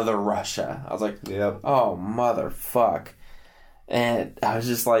 Mother Russia. I was like, oh, motherfuck. And I was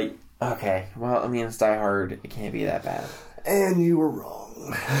just like, okay, well, I mean, it's Die Hard. It can't be that bad. And you were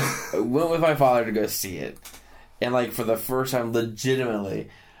wrong. I went with my father to go see it. And, like, for the first time, legitimately,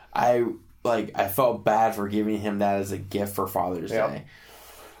 I felt bad for giving him that as a gift for Father's Day.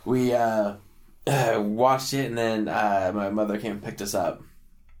 We watched it, and then my mother came and picked us up.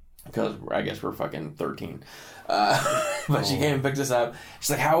 Because I guess we're fucking 13. But she came and picked us up. She's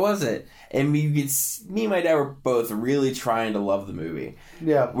like, how was it? And me and my dad were both really trying to love the movie.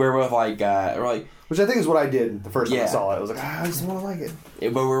 Yeah. We're both like, which I think is what I did the first time I saw it. I was like, I just want to like it.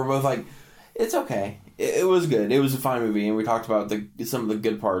 But we were both like, it's okay. It was good. It was a fine movie. And we talked about some of the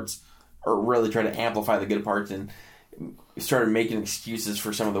good parts, or really tried to amplify the good parts, and started making excuses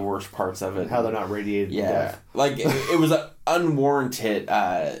for some of the worst parts of it. How they're not radiated. Yeah. Like, it was an unwarranted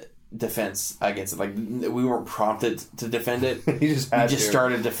defense against it. Like, we weren't prompted to defend it. We just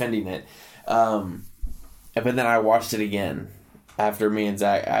started defending it. But then I watched it again after me and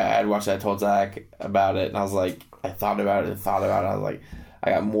Zach. I had watched it. I told Zach about it, and I was like, I thought about it. I was like,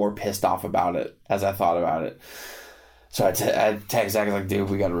 I got more pissed off about it as I thought about it. So I texted Zach, I was like, dude,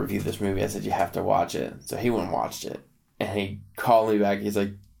 we got to review this movie. I said, you have to watch it. So he went and watched it, and he called me back. He's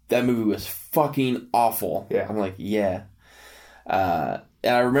like, that movie was fucking awful. Yeah. I'm like, yeah.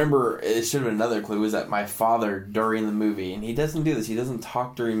 And I remember, it should have been another clue, was that my father, during the movie, and he doesn't do this, he doesn't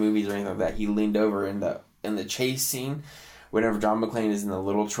talk during movies or anything like that, he leaned over in the chase scene, whenever John McClane is in the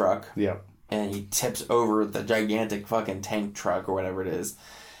little truck, and he tips over the gigantic fucking tank truck, or whatever it is,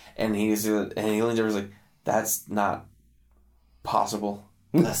 and he leans over and is like, that's not possible.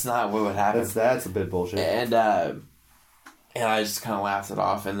 That's not what would happen. That's a bit bullshit. And I just kind of laughed it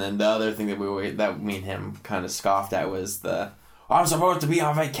off, and then the other thing that me and him kind of scoffed at was I'm supposed to be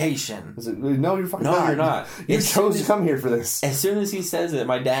on vacation. No, you're fucking not. No, you're not. You chose to come here for this. As soon as he says it,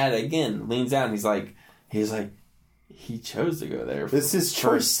 my dad, again, leans down. He's like, he chose to go there for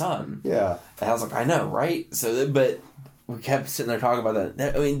his son. Yeah. And I was like, I know, right? So, but we kept sitting there talking about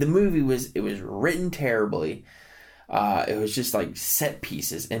that. I mean, the movie was written terribly. It was just like set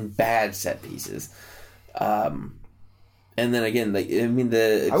pieces and bad set pieces. And then again, the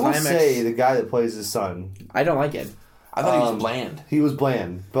climax. I will say the guy that plays his son, I don't like it. I thought he was bland. He was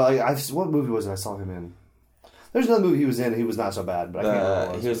bland. But what movie was it I saw him in? There's another movie he was in. He was not so bad, but I can't remember what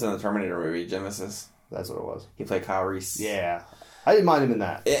it was. He was in the Terminator movie, Genesis. That's what it was. He played Kyle Reese. Yeah. I didn't mind him in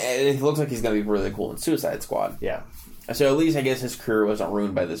that. It looks like he's going to be really cool in Suicide Squad. Yeah. So at least I guess his career wasn't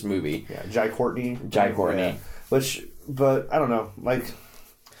ruined by this movie. Yeah. Jai Courtney. Yeah. But I don't know. Like...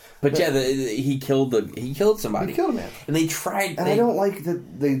 But yeah, he killed somebody. He killed a man. And they tried... And I don't like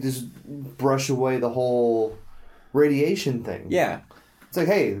that they just brush away the whole... radiation thing. Yeah. It's like,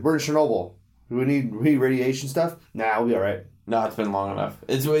 hey, we're in Chernobyl. Do we need radiation stuff? Nah, we'll be alright. No, it's been long enough.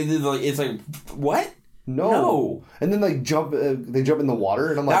 It's like, what? No. And then they jump in the water,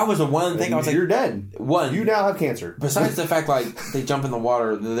 and I'm like... That was the one thing I was like... You're dead. You now have cancer. Besides the fact, like, they jump in the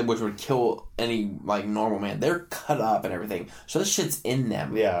water, which would kill any, like, normal man. They're cut up and everything. So this shit's in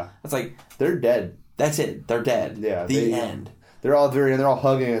them. Yeah. It's like... They're dead. That's it. They're dead. Yeah. The end. They're all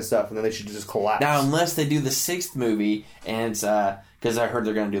hugging and stuff, and then they should just collapse. Now, unless they do the 6th movie, and it's, because I heard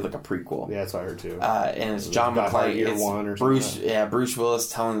they're going to do, like, a prequel. Yeah, that's what I heard, too. And it's John McClane. Year one or Bruce, Bruce Willis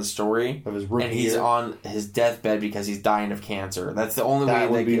telling the story. Of his rookie And he's on his deathbed because he's dying of cancer. That's the only way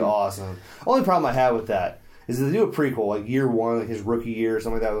that would be awesome. Only problem I have with that is that they do a prequel, like, year one, like his rookie year or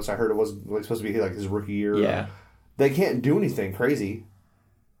something like that, which I heard it was like, supposed to be, like, his rookie year. Yeah. They can't do anything crazy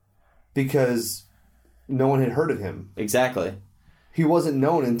because no one had heard of him. Exactly. He wasn't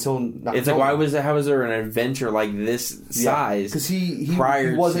known until Nakatomi. It's like, how was there an adventure like this size? Because he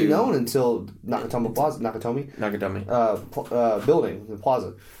wasn't known until Nakatomi building, the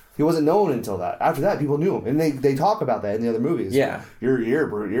plaza. He wasn't known until that. After that, people knew him, and they talk about that in the other movies. Yeah, you're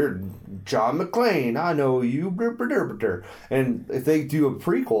John McClane. I know you. And if they do a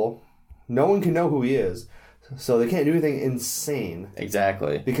prequel, no one can know who he is. So they can't do anything insane.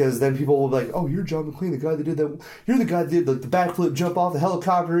 Exactly. Because then people will be like, oh, you're John McClane, the guy that did that. You're the guy that did the backflip, jump off the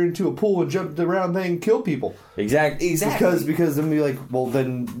helicopter into a pool and jump around thing and kill people. Exactly. Because then be like, well,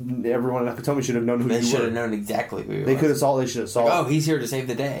 then everyone in Nakatomi should have known who you were. They should have known exactly who he was. They should have saw like, oh, he's here to save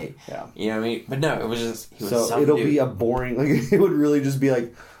the day. Yeah. You know what I mean? But no, it was just... He was it'll be a boring... Like, it would really just be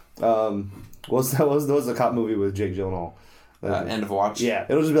like... what's the cop movie with Jake Gyllenhaal? End of Watch. Yeah,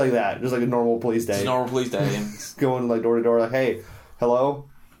 it'll just be like that. Just like a normal police day. Just a normal police day. Going like door to door, like, hey, hello?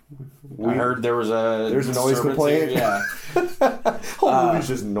 I heard there's a noise complaint. Yeah, whole movie's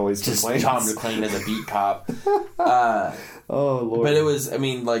just noise just complaints. John McClane as a beat cop. Oh Lord! But it was, I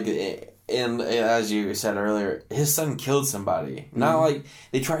mean, like, and as you said earlier, his son killed somebody. Not like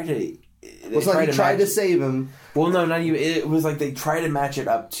they tried to. It's like he tried to save him. Well, no, not even. It was like they tried to match it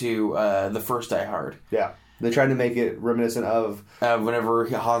up to the first Die Hard. Yeah, they tried to make it reminiscent of whenever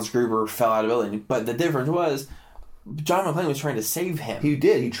Hans Gruber fell out of a building. But the difference was, John McClane was trying to save him. He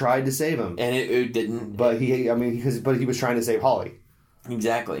did. He tried to save him, and it didn't. But he was trying to save Holly.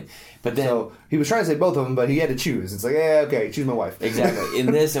 Exactly. But then so he was trying to save both of them, but he had to choose. It's like, yeah, okay, choose my wife. Exactly. In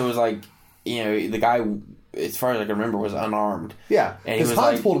this, it was like, you know, the guy, as far as I can remember, was unarmed. Yeah, because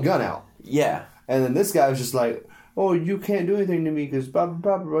Hans pulled a gun out. Yeah. And then this guy was just like, oh, you can't do anything to me because blah,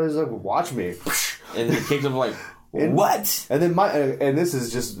 blah, blah, blah. He's like, watch me. And then he kicked him like, what? And then and this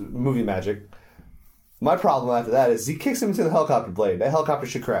is just movie magic. My problem after that is he kicks him into the helicopter blade. That helicopter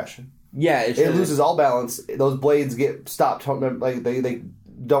should crash. Yeah. It loses all balance. Those blades get stopped. Like they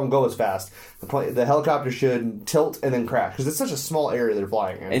don't go as fast. The helicopter should tilt and then crash because it's such a small area they're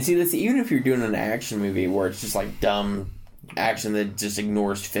flying in. And see, that's even if you're doing an action movie where it's just like dumb action that just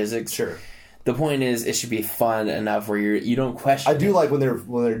ignores physics. Sure. The point is, it should be fun enough where you don't question. I do like when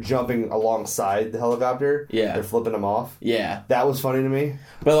they're jumping alongside the helicopter. Yeah, they're flipping them off. Yeah, that was funny to me.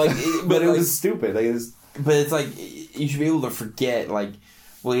 But like, but it was stupid. Like, but it's like you should be able to forget. Like,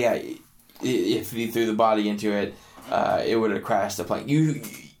 well, yeah, if you threw the body into it, it would have crashed the plane.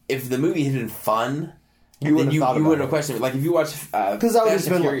 If the movie had been fun. You wouldn't have questioned it. Like, if you watch... Because I would just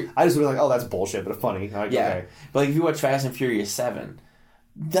been like, oh, that's bullshit, but funny. Like, yeah. Okay. But like, if you watch Fast and Furious 7,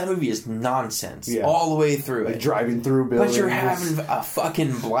 that movie is nonsense. Yeah. All the way through it. Driving through buildings. But you're having a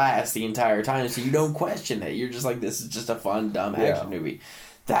fucking blast the entire time, so you don't question it. You're just like, this is just a fun, dumb action movie.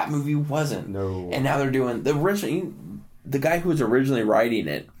 That movie wasn't. No. And now they're doing... The guy who was originally writing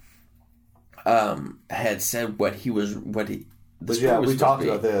it had said we talked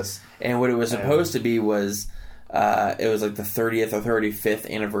about this. And what it was supposed to be was it was like the 30th or 35th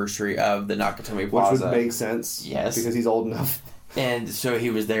anniversary of the Nakatomi Plaza. Which would make sense. Yes. Because he's old enough. And so he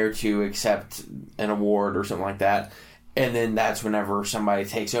was there to accept an award or something like that. And then that's whenever somebody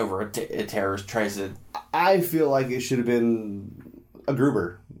takes over, a terrorist tries to... I feel like it should have been a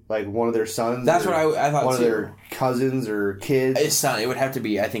Gruber. Like one of their sons. That's what I thought one of their cousins or kids. A son. It would have to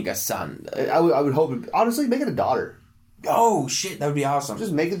be, I think, a son. I would hope... Honestly, make it a daughter. Oh, shit, that would be awesome.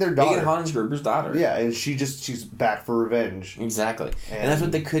 Just make it their daughter. Make it Hans Gruber's daughter. Yeah, and she's back for revenge. Exactly. And that's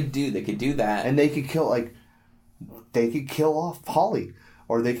what they could do. They could do that. And they could kill off Holly.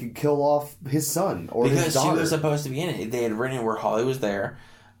 Or they could kill off his son or his daughter. Because she was supposed to be in it. They had written where Holly was there.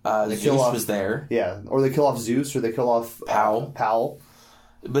 Zeus was there. Yeah. Or they kill off Zeus or they kill off Powell.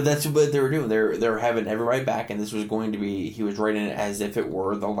 But that's what they were doing. They were having everybody back, and this was going to be... He was writing it as if it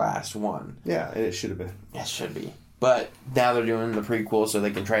were the last one. Yeah, and it should have been. It should be. But now they're doing the prequel so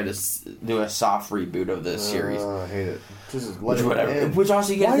they can try to do a soft reboot of this series. I hate it. Just whatever. Which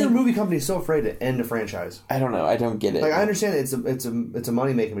also, why are movie companies so afraid to end a franchise? I don't know. I don't get it. Like, I understand it's a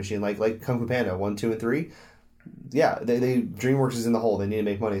money making machine. Like Kung Fu Panda 1, 2, and 3. Yeah, they DreamWorks is in the hole. They need to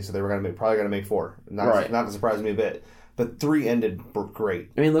make money, so they were probably going to make 4. Not to surprise me a bit. But 3 ended great.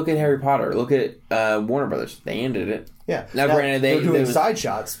 I mean, look at Harry Potter. Look at Warner Brothers. They ended it. Yeah. Now granted, they're doing side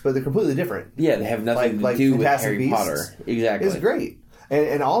shots, but they're completely different. Yeah, they have nothing to do with Harry Beasts, Potter. Exactly. It's great.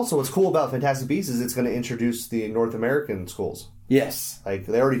 And also, what's cool about Fantastic Beasts is it's going to introduce the North American schools. Yes. Like,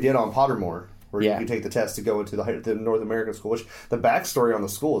 they already did on Pottermore, where you can take the test to go into the North American school, which the backstory on the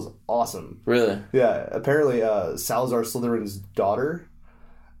school is awesome. Really? Yeah. Apparently, Salazar Slytherin's daughter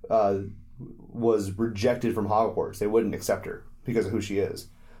was rejected from Hogwarts. They wouldn't accept her because of who she is.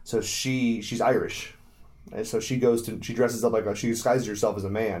 So she's Irish. And so she dresses up she disguises herself as a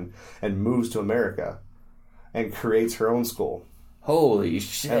man and moves to America and creates her own school. Holy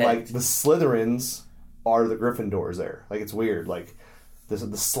shit. And the Slytherins are the Gryffindors there. Like, it's weird. Like,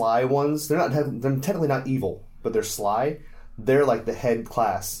 the sly ones, they're technically not evil, but they're sly. They're like the head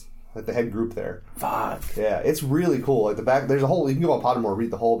class, like the head group there. Fuck. Yeah, it's really cool. Like, there's a whole, you can go on Pottermore,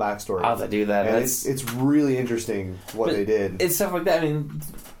 read the whole backstory. I'll have to do that. And it's really interesting what they did. It's stuff like that. I mean,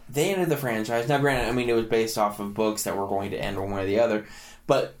 they ended the franchise. Now, granted, I mean, it was based off of books that were going to end one way or the other.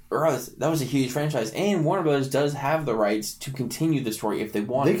 But regardless, that was a huge franchise. And Warner Bros. Does have the rights to continue the story if they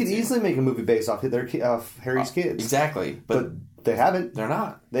wanted to. They could easily make a movie based off Harry's kids. Exactly. But they haven't. They're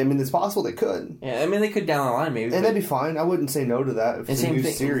not. I mean, it's possible they could. Yeah, I mean, they could down the line, maybe. And that'd be fine. I wouldn't say no to that if it's a new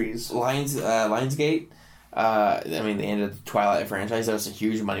series. Lionsgate, I mean, they ended the Twilight franchise. That was a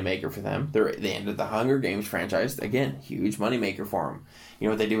huge moneymaker for them. They ended the Hunger Games franchise. Again, huge moneymaker for them. You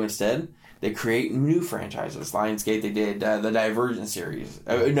know what they do instead? They create new franchises. Lionsgate, they did the Divergent series.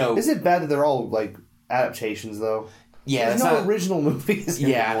 No. Is it bad that they're all, like, adaptations, though? Yeah, there's no original movies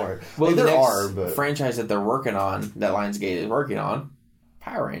anymore. Well, like, the there next are, but franchise that they're working on, that Lionsgate is working on,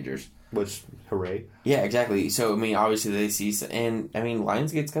 Power Rangers. Which, hooray. Yeah, exactly. So, I mean, obviously they see... And, I mean,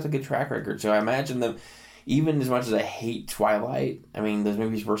 Lionsgate's got a good track record. So, I imagine them... Even as much as I hate Twilight, I mean, those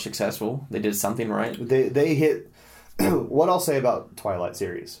movies were successful. They did something right. They hit... What I'll say about Twilight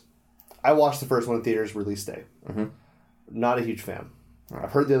series. I watched the first one in theaters release day. Mm-hmm. Not a huge fan.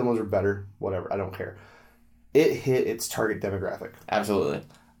 I've heard the other ones were better. Whatever. I don't care. It hit its target demographic. Absolutely.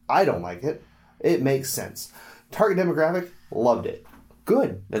 I don't like it. It makes sense. Target demographic, loved it.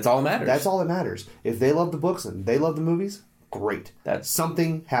 Good. That's all that matters. That's all that matters. If they love the books and they love the movies, great. That's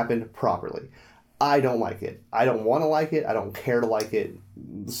something happened properly. I don't like it. I don't want to like it. I don't care to like it.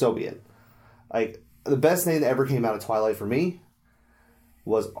 So be it. Like, the best thing that ever came out of Twilight for me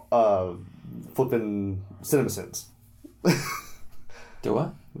was flipping CinemaSins. Do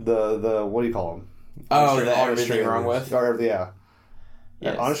what? The what do you call them? Oh, the Everything Wrong With? Or, yeah.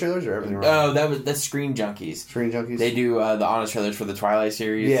 Yes. Honest Trailers or Everything Wrong With? Oh, that's Screen Junkies. Screen Junkies? They do the Honest Trailers for the Twilight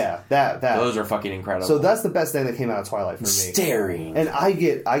series. Yeah, that. Those are fucking incredible. So that's the best thing that came out of Twilight for me. Staring. And I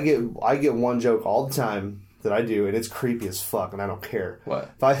get one joke all the time that I do, and it's creepy as fuck, and I don't care.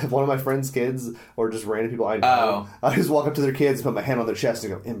 What? If I have one of my friends' kids or just random people I know, I just walk up to their kids and put my hand on their chest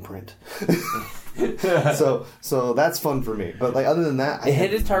and go, imprint. So that's fun for me. But like other than that, it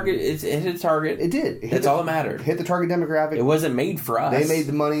hit its target. It hit its target. It did. That's all that mattered. Hit the target demographic. It wasn't made for us. They made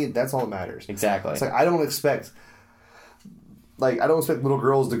the money. That's all that matters. Exactly. It's like I don't expect little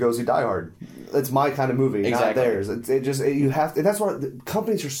girls to go see Die Hard. It's my kind of movie, not theirs. You have to. That's what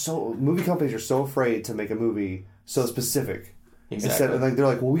movie companies are so afraid to make a movie so specific. Exactly. They're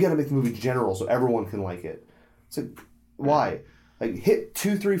like, well, we got to make the movie general so everyone can like it. It's like, why? Like, hit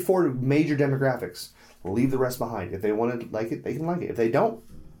 2, 3, 4 major demographics. Leave the rest behind. If they want to like it, they can like it. If they don't,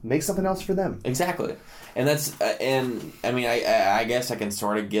 make something else for them. Exactly. And that's and I mean I guess I can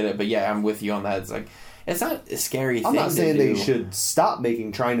sort of get it, but yeah, I'm with you on that. It's like it's not a scary thing. I'm not saying they should stop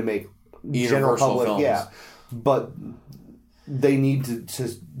trying to make general public films. Yeah, but they need to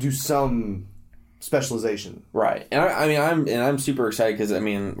do some specialization. Right. And I'm super excited because I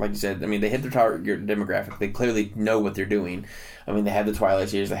mean, like you said, I mean they hit their target demographic. They clearly know what they're doing. I mean, they had the Twilight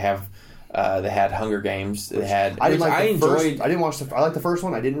series. They had Hunger Games. They had. I didn't watch I liked the first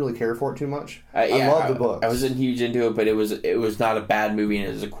one. I didn't really care for it too much. I love the books. I wasn't huge into it, but it was not a bad movie, and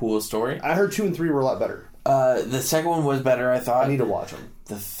it was a cool story. I heard 2 and 3 were a lot better. The second one was better, I thought. I need to watch them.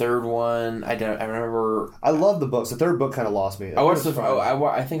 The third one, I remember. I love the books. The third book kind of lost me. I watched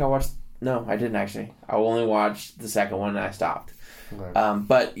I think I watched. No, I didn't actually. I only watched the second one and I stopped. Okay.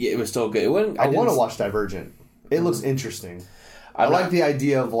 But it was still good. I want to watch Divergent. It looks interesting. I like the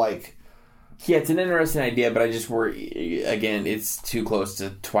idea of like. Yeah, it's an interesting idea, but I just worry, again, it's too close to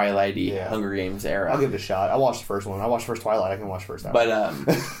Twilight-y Hunger Games era. I'll give it a shot. I watched the first one. I watched the first Twilight. I can watch the first hour.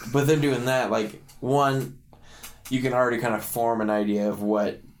 But them doing that, like, one, you can already kind of form an idea of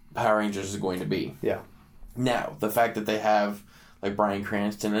what Power Rangers is going to be. Yeah. Now, the fact that they have, like, Bryan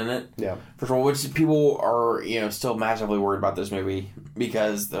Cranston in it. Yeah. First of all, which people are, still massively worried about this movie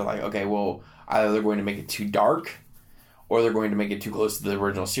because they're like, okay, well, either they're going to make it too dark or they're going to make it too close to the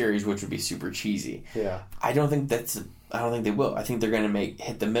original series, which would be super cheesy. Yeah. I don't think they will. I think they're going to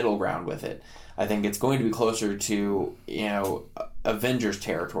hit the middle ground with it. I think it's going to be closer to, Avengers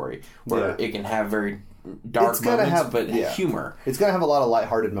territory, where it can have very dark moments, but humor. It's going to have a lot of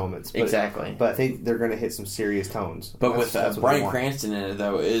lighthearted moments. But, exactly. But I think they're going to hit some serious tones. But with Bryan Cranston in it,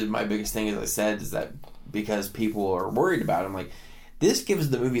 though, is my biggest thing, as I said, is that because people are worried about him, like, this gives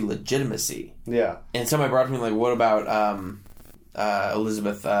the movie legitimacy. Yeah. And somebody brought to me, like, what about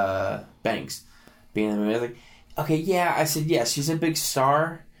Elizabeth Banks being in the movie? I was like, okay, yeah. I said, yes, she's a big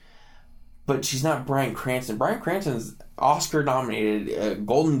star, but she's not Bryan Cranston. Bryan Cranston's Oscar-nominated,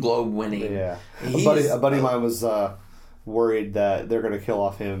 Golden Globe winning. Yeah. A buddy of mine was worried that they're going to kill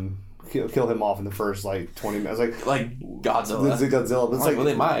him off in the first 20 minutes. Like Godzilla. It's Godzilla. But it's well,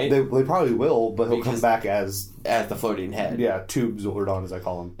 they might. They probably will, but he'll come back as the floating head. Yeah, Tube Zordon, as I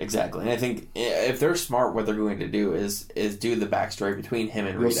call him. Exactly. And I think if they're smart, what they're going to do is do the backstory between him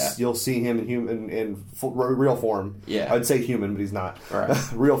and Rita. You'll see him in real form. Yeah. I'd say human, but he's not. Right.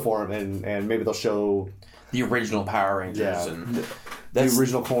 Real form, and maybe they'll show the original Power Rangers and the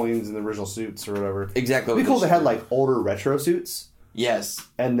original coins and the original suits or whatever. Exactly. It'd be cool if they had older retro suits. Yes.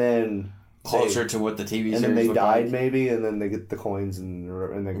 And then closer to what the TV series. And then they died like. Maybe, and then they get the coins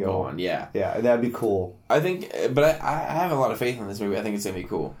and they go on. Yeah. Yeah, that'd be cool. I think, but I have a lot of faith in this movie. I think it's gonna be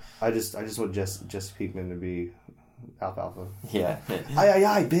cool. I just want Jesse Pinkman to be Alfalfa. Yeah.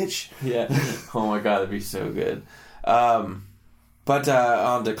 Aye, bitch. Yeah. Oh my god, that'd be so good. But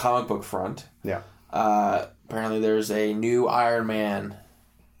on the comic book front, yeah. Apparently there's a new Iron Man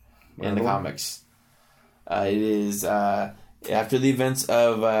in the comics. It is after the events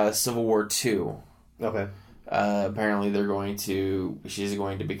of Civil War II. Okay. Apparently she's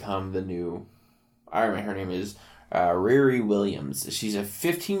going to become the new Iron Man. Her name is Riri Williams. She's a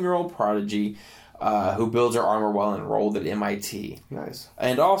 15-year-old prodigy who builds her armor while enrolled at MIT. Nice.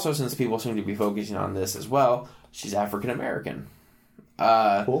 And also, since people seem to be focusing on this as well, she's African American.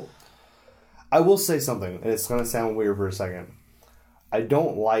 Cool. I will say something, and it's going to sound weird for a second. I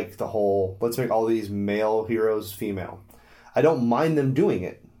don't like the whole, let's make all these male heroes female. I don't mind them doing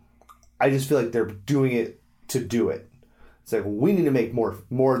it. I just feel like they're doing it to do it. It's like, we need to make more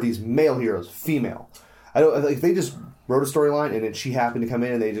of these male heroes female. I don't like, they just wrote a storyline and then she happened to come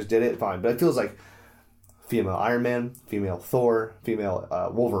in and they just did it, fine. But it feels like female Iron Man, female Thor, female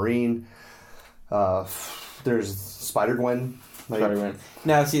Wolverine. There's Spider-Gwen. Spider-Gwen.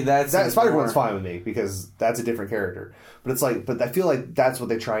 Now, see, Spider-Gwen's fine with me because that's a different character. But it's like, but I feel like that's what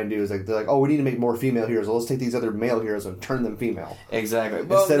they try and do is like, they're like, oh, we need to make more female heroes. Well, let's take these other male heroes and turn them female. Exactly.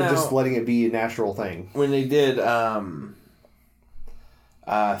 Instead of just letting it be a natural thing. When they did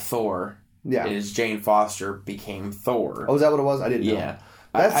Thor, is Jane Foster became Thor. Oh, is that what it was? I didn't know. Yeah.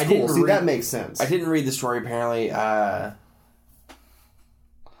 That's cool. See, that makes sense. I didn't read the story, apparently. I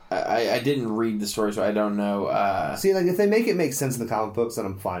didn't read the story, so I don't know. See, like, if they make it make sense in the comic books, then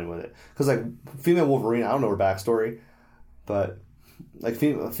I'm fine with it. Because, like, female Wolverine, I don't know her backstory. But, like,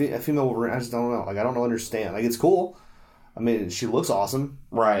 female Wolverine, I just don't know. Like, I don't understand. Like, it's cool. I mean, she looks awesome.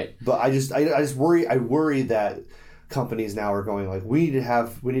 Right. But I just worry. I worry that companies now are going, like, we need to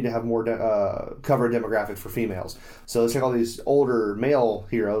have more cover demographics for females. So let's take all these older male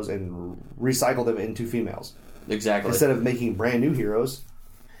heroes and recycle them into females. Exactly. Instead of making brand new heroes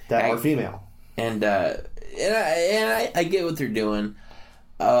that are female. And I get what they're doing.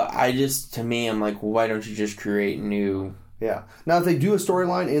 To me, I'm like, why don't you just create new... Yeah. Now, if they do a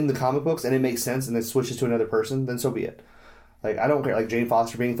storyline in the comic books and it makes sense and it switches to another person, then so be it. Like, I don't care. Like, Jane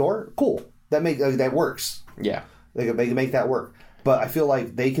Foster being Thor, cool. That works. Yeah. They can make that work. But I feel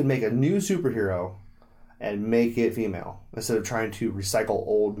like they can make a new superhero and make it female instead of trying to recycle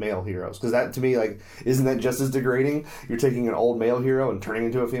old male heroes. Because that, to me, like, isn't that just as degrading? You're taking an old male hero and turning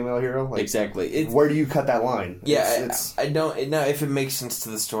into a female hero? Like, exactly. Where do you cut that line? Yeah, I don't... No, if it makes sense to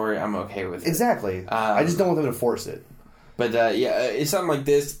the story, I'm okay with it. Exactly. I just don't want them to force it. But, it's something like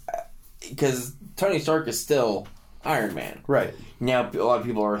this, because Tony Stark is still Iron Man. Right. Now, a lot of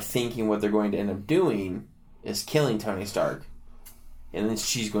people are thinking what they're going to end up doing is killing Tony Stark. And then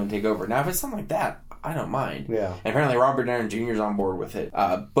she's going to take over. Now, if it's something like that, I don't mind. Yeah. And apparently Robert Downey Jr. is on board with it.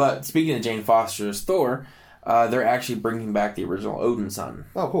 But speaking of Jane Foster's Thor, they're actually bringing back the original Odin's son.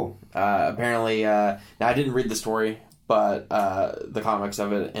 Oh, cool. Apparently, now I didn't read the story, but the comics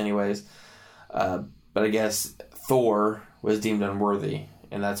of it anyways. But I guess Thor was deemed unworthy,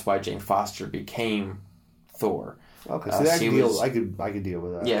 and that's why Jane Foster became Thor. Okay, so I could deal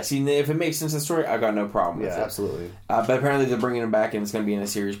with that. Yeah, see, if it makes sense in the story, I got no problem with it. Yeah, absolutely. But apparently they're bringing him back, and it's going to be in a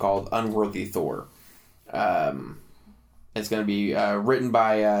series called Unworthy Thor. It's going to be written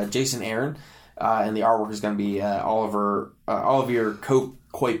by Jason Aaron, and the artwork is going to be Oliver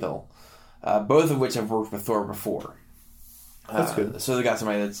Coipel, both of which have worked with Thor before. That's good. So they got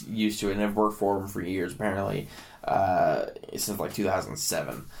somebody that's used to it and have worked for him for years, apparently, since like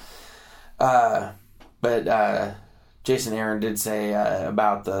 2007. But Jason Aaron did say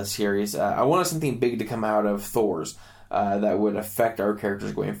about the series, I wanted something big to come out of Thor's that would affect our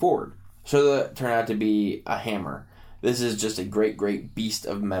characters going forward. So that turned out to be a hammer. This is just a great, great beast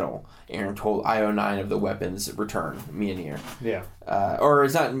of metal. Aaron told IO9 of the weapons return, Mjolnir. Yeah. Or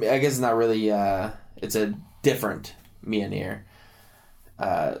it's not, I guess it's not really, it's a different Mjolnir.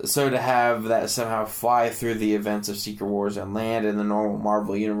 So to have that somehow fly through the events of Secret Wars and land in the normal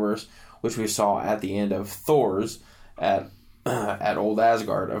Marvel universe, which we saw at the end of Thor's at Old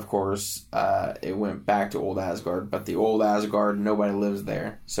Asgard, of course, it went back to Old Asgard, but the Old Asgard, nobody lives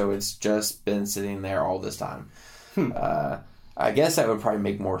there, so it's just been sitting there all this time. I guess that would probably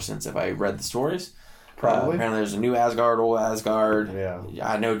make more sense if I read the stories. Probably. Apparently there's a new Asgard, Old Asgard. Yeah.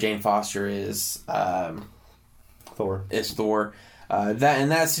 I know Jane Foster is Thor. That in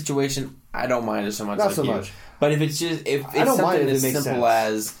that situation, I don't mind it so much. Not so much. But if it's just if it's something as simple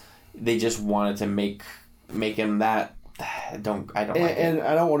as they just wanted to make him that, I don't like it. And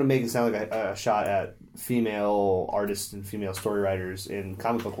I don't want to make it sound like a shot at female artists and female story writers in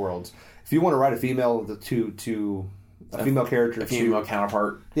comic book worlds. If you want to write a female to a female character, a female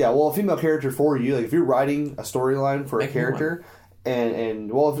counterpart. Yeah, well, a female character for you. Like if you're writing a storyline for a character,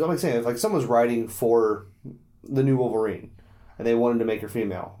 and well, if, I'm saying if like someone's writing for the new Wolverine, and they wanted to make her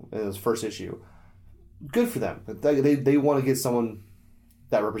female in this first issue, good for them. They want to get someone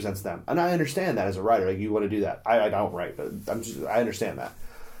that represents them, and I understand that as a writer. Like you want to do that. I don't write, but I understand that.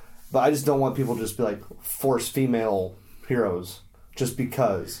 But I just don't want people to just be like force female heroes just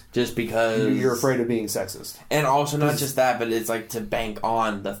because you're afraid of being sexist. And also not just that, but it's like to bank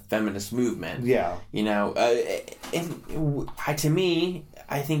on the feminist movement. Yeah, you know, to me,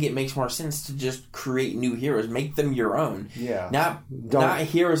 I think it makes more sense to just create new heroes, make them your own. Yeah, not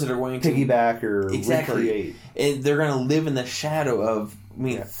heroes that are going to piggyback or recreate. And they're going to live in the shadow of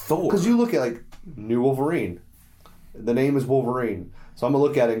Thor. Because you look at like new Wolverine, the name is Wolverine. So I'm going to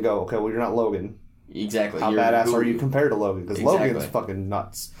look at it and go, okay, well, you're not Logan. Exactly. How badass are you compared to Logan? Because Logan's fucking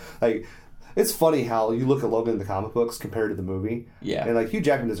nuts. Like, it's funny how you look at Logan in the comic books compared to the movie. Yeah. And, like, Hugh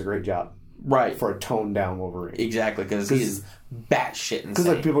Jackman does a great job. Right. For a toned-down Wolverine. Exactly, because he's batshit insane. Because,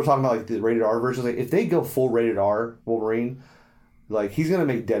 like, people are talking about, like, the rated R version. Like, if they go full rated R Wolverine, like, he's going to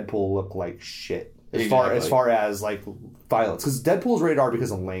make Deadpool look like shit. As far as, like, violence. Because Deadpool's rated R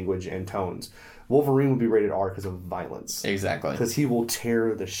because of language and tones. Wolverine would be rated R because of violence. Exactly. Because he will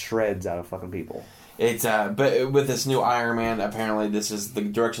tear the shreds out of fucking people. It's but with this new Iron Man, apparently this is the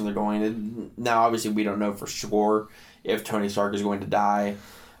direction they're going in. Now, obviously, we don't know for sure if Tony Stark is going to die.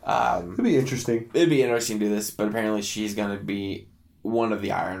 It'd be interesting. It'd be interesting to do this, but apparently she's going to be one of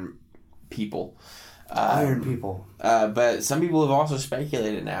the Iron people. Iron people. But some people have also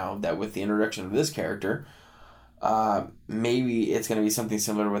speculated now that with the introduction of this character, maybe it's going to be something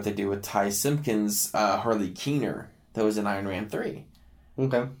similar to what they do with Ty Simpkins' Harley Keener that was in Iron Man 3.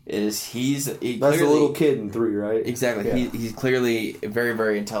 Okay. That's the little kid in 3, right? Exactly. Yeah. He's clearly very,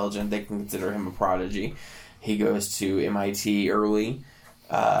 very intelligent. They can consider him a prodigy. He goes to MIT early,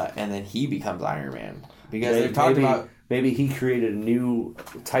 and then he becomes Iron Man. Because they've talked about... Maybe he created a new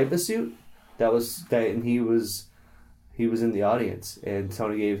type of suit and he was in the audience, and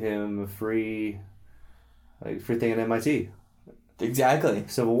Tony gave him a free thing at MIT. Exactly.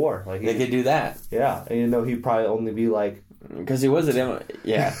 Civil War. Like they could do that. Yeah. And he'd probably only be like... Because he was at MIT.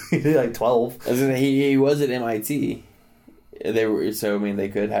 Yeah. He'd be like 12. He was at MIT. They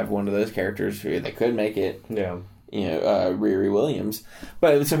could have one of those characters who they could make it. Yeah. Riri Williams.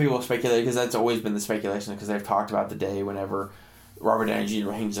 But some people speculate, because that's always been the speculation, because they've talked about the day whenever Robert Downey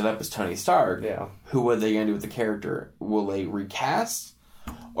Jr. hangs it up as Tony Stark. Yeah. What are they going to do with the character? Will they recast?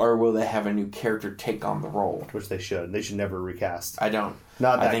 Or will they have a new character take on the role? Which they should. They should never recast. I don't.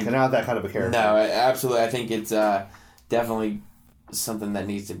 Not that kind of a character. No, absolutely. I think it's definitely something that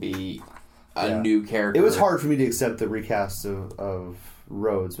needs to be a new character. It was hard for me to accept the recast of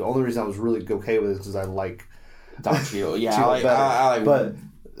Rhodes. The only reason I was really okay with it is because I like Don Cheadle. Yeah, Cheadle I like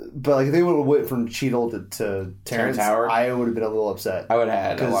But like if they would have went from Cheadle to Terrence Howard, I would have been a little upset. I would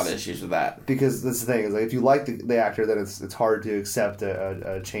have had a lot of issues with that. Because that's the thing, is like if you like the actor, then it's hard to accept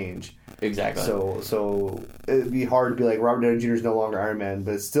a change. Exactly. So it'd be hard to be like Robert Downey Jr. is no longer Iron Man,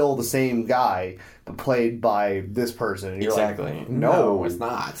 but it's still the same guy, but played by this person. And you're exactly. Like, no, it's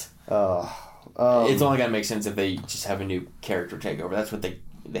not. It's only gonna make sense if they just have a new character take over. That's what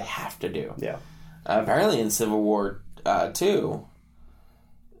they have to do. Yeah. Apparently in Civil War 2,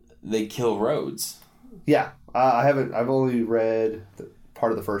 they kill Rhodes. Yeah. I've only read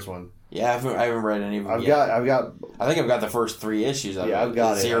part of the first one. Yeah, I haven't read any of them. I think I've got the first 3 issues of it. I've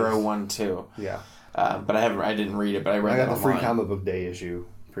got 0, 1, 2. Yeah. But I didn't read it, but I read it online. I got the free comic book day issue,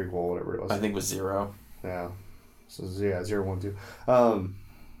 prequel, whatever it was. I think it was 0. Yeah. So, 0, 1, 2.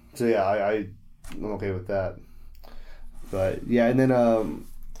 So, yeah, I'm okay with that. But, yeah, and then I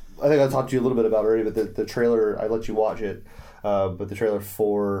think I talked to you a little bit about it already, but the trailer, I let you watch it, but the trailer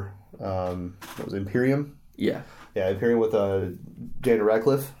for, what was it, Imperium? Yeah. Yeah, Imperium with Daniel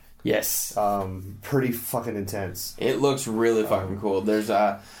Radcliffe. Yes. Pretty fucking intense. It looks really fucking cool. There's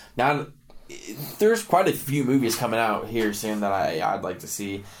quite a few movies coming out here soon that I'd like to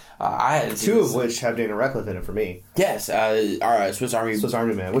see. I had 2 of which have Daniel Radcliffe in it for me. Yes, Swiss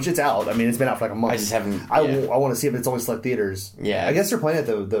Army Man, which it's out. I mean, it's been out for like a month. I just haven't. I want to see it, but it's only select theaters. Yeah, I guess they're playing at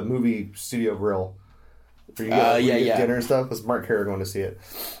the movie studio grill. For you get dinner and stuff. Because Mark Carey going to see it.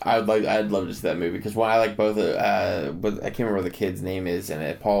 I'd love to see that movie because I like both. But I can't remember what the kid's name is in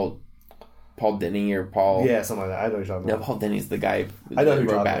it. Paul Denny or Paul. Yeah, something like that. I know what you're talking about. No, Paul Denny's the guy. I know who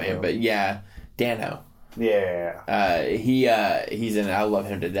wrote you're Batman, about. But yeah, Dano. Yeah. He's in it. I love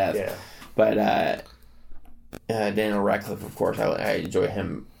him to death. Yeah. But Daniel Radcliffe, of course, I enjoy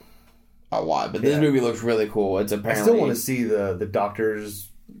him a lot. But this movie looks really cool. It's apparently. I still want to see the Doctor's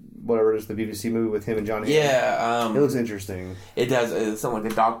whatever it is, the BBC movie with him and John Hamm. Yeah. It looks interesting. It does. It's something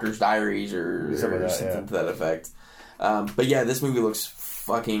like a Doctor's Diaries or something to that effect. But yeah, this movie looks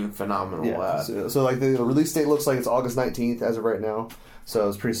fucking phenomenal. Yeah. So like the release date looks like it's August 19th as of right now. So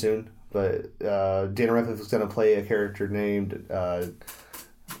it's pretty soon. But Daniel Radcliffe is going to play a character named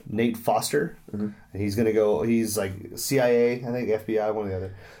Nate Foster. Mm-hmm. And he's going to go, he's like CIA, I think FBI, one or the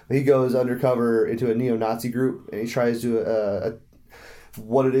other. But he goes undercover into a neo-Nazi group and he tries to,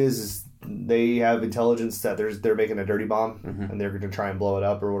 what it is they have intelligence that they're making a dirty bomb and they're going to try and blow it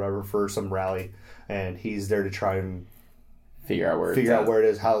up or whatever for some rally. And he's there to try and figure out where it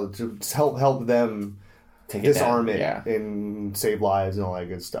is, how to help them disarm it and save lives and all that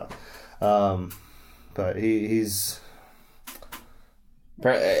good stuff. But he's...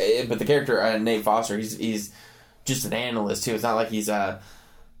 But the character, Nate Foster, he's just an analyst, too. It's not like he's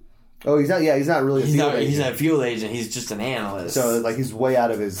he's not. Yeah, he's not really. He's not a field agent. He's just an analyst. So like he's way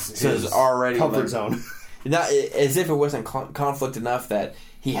out of his already comfort zone. Not as if it wasn't conflict enough that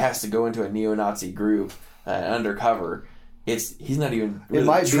he has to go into a neo-Nazi group undercover. He's not even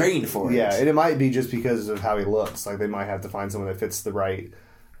really trained for it. Yeah, and it might be just because of how he looks. Like they might have to find someone that fits the right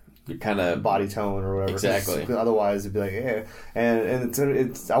kind of body tone or whatever. Exactly. Otherwise, it'd be like, and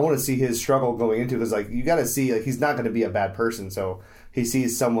it's. I want to see his struggle going into it because like you got to see like he's not going to be a bad person. So he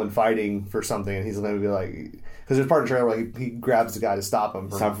sees someone fighting for something, and he's going to be like, because there's part of the trailer where like, he grabs the guy to stop him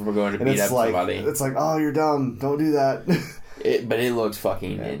from going to beat up somebody. It's like, oh, you're dumb. Don't do that. But it looks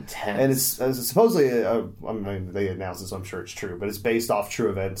fucking intense. And it's supposedly, I mean, they announced it, so I'm sure it's true, but it's based off true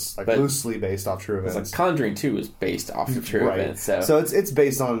events, like loosely based off true events. It's like Conjuring 2 is based off of true events. So it's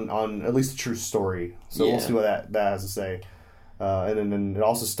based on at least a true story. So we'll see what that has to say. And then it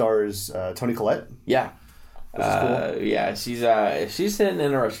also stars Toni Collette. Yeah. Which is cool. Yeah, she's an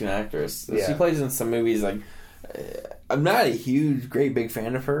interesting actress. Yeah. She plays in some movies like... I'm not a great big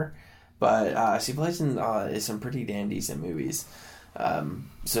fan of her, but she plays in some pretty damn decent movies.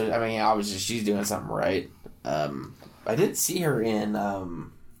 So, I mean, obviously she's doing something right. I did see her in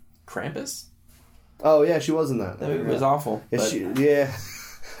Krampus. Oh, yeah, she was in that. That movie was awful. It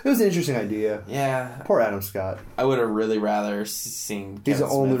was an interesting idea. Yeah. Poor Adam Scott. I would have really rather seen He's the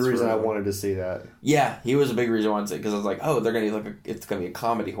only reason I wanted to see that. Yeah, he was a big reason I wanted to see it, because I was like, oh, they're going to it's going to be a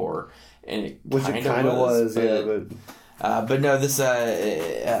comedy horror. And it kind of was. But no, this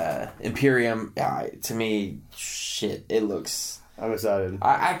Imperium, to me, shit, it looks... I'm excited.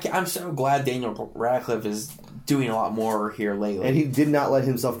 I'm so glad Daniel Radcliffe is doing a lot more here lately. And he did not let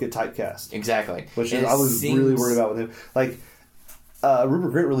himself get typecast. Exactly. Which I was really worried about with him. Like,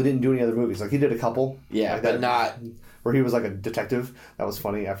 Rupert Grint really didn't do any other movies. Like, he did a couple. Yeah, like but that, not... Where he was like a detective. That was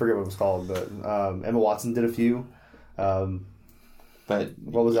funny. I forget what it was called. But Emma Watson did a few. But...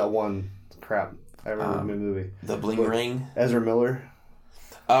 What was that one? Crap. I remember the movie. The Bling Ring? Ezra Miller.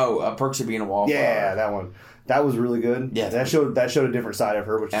 Oh, Perks of Being a Wallflower. Yeah, that one. That was really good. Yeah, that showed a different side of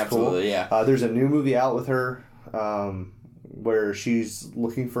her, which is cool. Absolutely, yeah. There's a new movie out with her where she's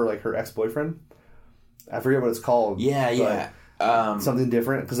looking for like her ex-boyfriend. I forget what it's called. Yeah. Something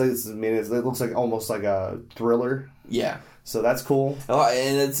different because it looks like almost like a thriller. Yeah. So that's cool.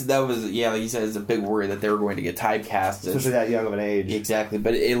 And that was like you said, it's a big worry that they were going to get typecast, especially that young of an age. Exactly,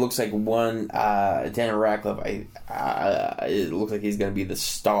 but it looks like Daniel Radcliffe. It looks like he's going to be the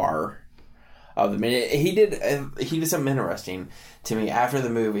star of them. And he did something interesting to me after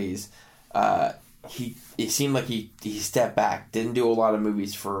the movies. It seemed like he stepped back, didn't do a lot of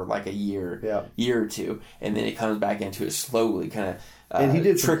movies for like a year or two, and then he comes back into it slowly, kind of. And he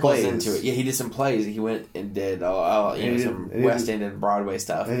did trickles some plays. Into it. Yeah, he did some plays. He went and did some West End and Broadway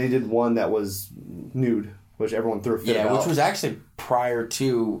stuff. And he did one that was nude, which everyone threw a fit about. Which was actually prior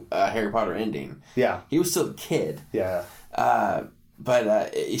to Harry Potter ending. Yeah, he was still a kid. Yeah,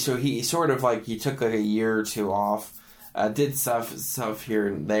 so he sort of like he took like a year or two off. Did stuff here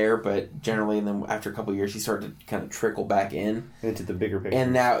and there, but generally, and then after a couple of years, he started to kind of trickle back into the bigger picture.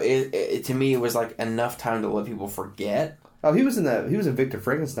 And now, it to me, it was like enough time to let people forget. Oh, he was in Victor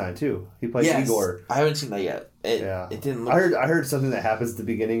Frankenstein too. He played Igor. I haven't seen that yet. It didn't. Look... I heard something that happens at the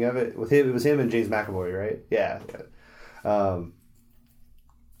beginning of it with him. It was him and James McAvoy, right? Yeah.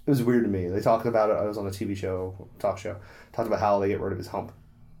 It was weird to me. They talked about it. I was on a talk show, talked about how they get rid of his hump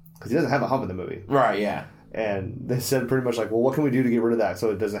because he doesn't have a hump in the movie. Right. Yeah. And they said pretty much like, well, what can we do to get rid of that so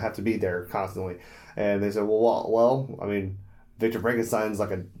it doesn't have to be there constantly? And they said, well, I mean, Victor Frankenstein's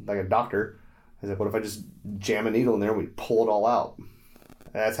like a doctor. I said, what if I just jam a needle in there and we pull it all out?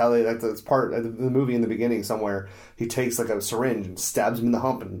 And that's how that's part of the movie in the beginning somewhere. He takes like a syringe and stabs him in the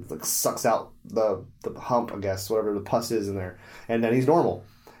hump and like sucks out the hump, I guess, whatever the pus is in there. And then he's normal.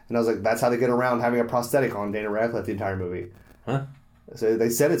 And I was like, that's how they get around having a prosthetic on Daniel Radcliffe the entire movie. Huh? So they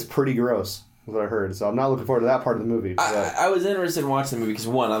said it's pretty gross. What I heard, so I'm not looking forward to that part of the movie. I was interested in watching the movie because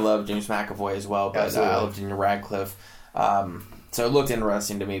one, I love James McAvoy as well, but I love Daniel Radcliffe, so it looked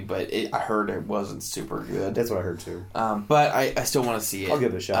interesting to me. But I heard it wasn't super good. That's what I heard too. But I still want to see it. I'll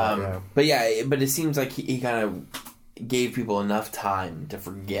give it a shot. But it seems like he kind of gave people enough time to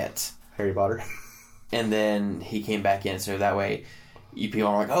forget Harry Potter, and then he came back in, so that way. People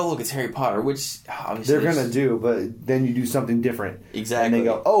are like, oh, look, it's Harry Potter, which obviously... They're going to do, but then you do something different. Exactly. And they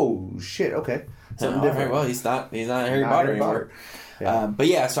go, oh, shit, okay. Something different. Right, well, he's not Harry Potter anymore. Yeah. But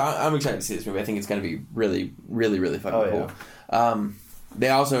yeah, so I'm excited to see this movie. I think it's going to be really, really, really fucking cool. Yeah. They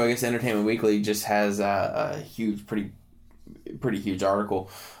also, I guess, Entertainment Weekly just has a huge, pretty huge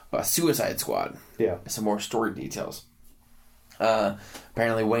article about Suicide Squad. Yeah. Some more story details.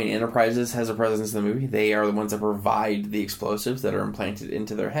 Apparently Wayne Enterprises has a presence in the movie. They are the ones that provide the explosives that are implanted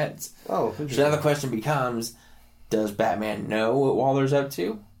into their heads. Oh, interesting. So now the question becomes, does Batman know what Waller's up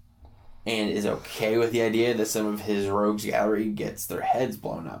to? And is okay with the idea that some of his rogues gallery gets their heads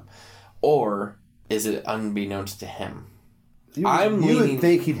blown up? Or is it unbeknownst to him? You would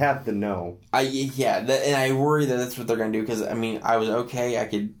think he'd have to know. And I worry that that's what they're going to do because, I mean, I was okay. I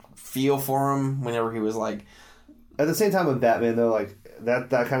could feel for him whenever he was like... At the same time with Batman, though, like, that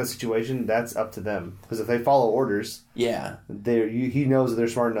kind of situation, that's up to them. Because if they follow orders, he knows that they're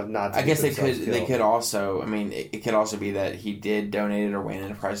smart enough not to. I guess they could also. I mean, it could also be that he did donate it, or Wayne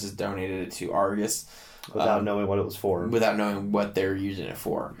Enterprises donated it to Argus without knowing what it was for, without knowing what they're using it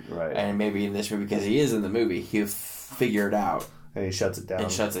for. Right. And maybe in this movie, because he is in the movie, he'll figure it out and he shuts it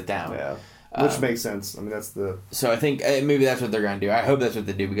down. Yeah. Which makes sense. I mean, that's the. So I think maybe that's what they're going to do. I hope that's what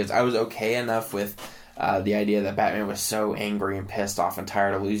they do because I was okay enough with. The idea that Batman was so angry and pissed off and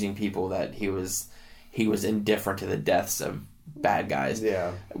tired of losing people that he was indifferent to the deaths of bad guys.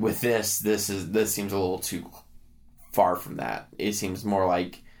 Yeah. With this seems a little too far from that. It seems more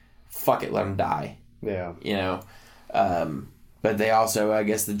like, fuck it, let him die. Yeah. You know. But they also, I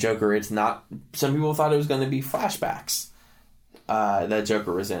guess, the Joker. It's not. Some people thought it was going to be flashbacks. That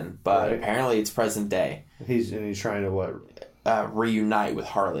Joker was in, but apparently it's present day. He's trying to what? Reunite with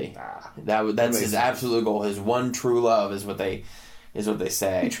Harley. That's his absolute goal. His one true love is what they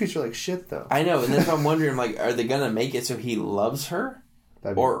say. He treats her like shit, though. I know, and that's why I'm wondering, like, are they gonna make it so he loves her,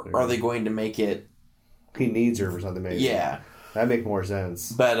 or are they going to make it he needs her for something? Maybe. Yeah, that'd make more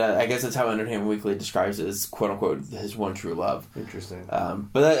sense. But I guess that's how Entertainment Weekly describes it as "quote unquote" his one true love. Interesting.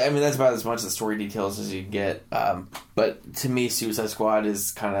 But that's about as much of the story details as you get. But to me, Suicide Squad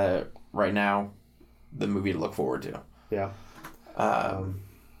is kind of right now the movie to look forward to. Yeah.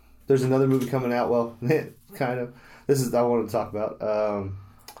 There's another movie coming out. Well, kind of. This is I wanted to talk about.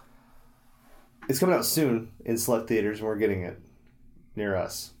 It's coming out soon in select theaters, and we're getting it near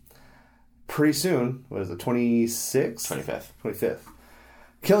us pretty soon. What is it? 26th, 25th.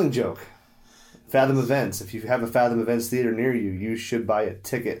 Killing Joke. Fathom Events. If you have a Fathom Events theater near you, you should buy a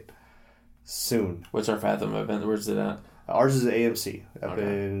ticket soon. What's our Fathom event? Where's it at? Ours is at AMC up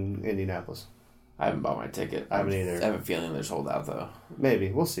in Indianapolis. I haven't bought my ticket. I haven't either. I have a feeling they're sold out though.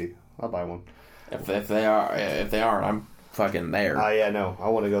 Maybe we'll see. I'll buy one. If they aren't, I'm fucking there. Yeah, no, I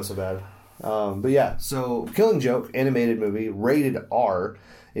want to go so bad. But yeah, so Killing Joke animated movie rated R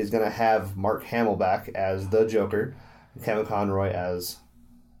is gonna have Mark Hamill back as the Joker, Kevin Conroy as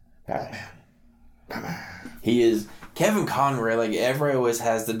Batman. He is Kevin Conroy. Like everybody always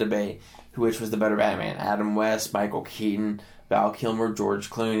has the debate, which was the better Batman: Adam West, Michael Keaton, Val Kilmer, George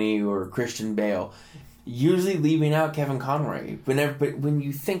Clooney, or Christian Bale. Usually leaving out Kevin Conroy. But when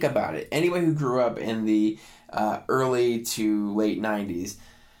you think about it, anybody who grew up in the early to late 90s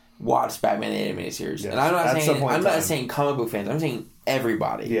watched Batman the Animated Series. Yes. And I'm not saying comic book fans. I'm saying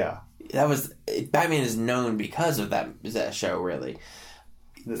everybody. Yeah. Batman is known because of that show, really.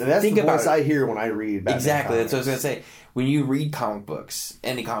 That's the voice I hear when I read Batman. Exactly. Comics. That's what I was going to say. When you read comic books,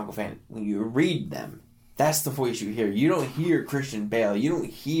 any comic book fan, when you read them, that's the voice you hear. You don't hear Christian Bale. You don't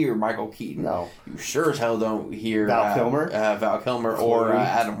hear Michael Keaton. No. You sure as hell don't hear Val Kilmer or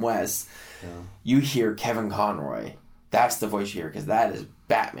Adam West. Yeah. You hear Kevin Conroy. That's the voice you hear because that is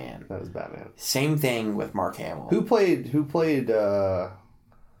Batman. That is Batman. Same thing with Mark Hamill. Who did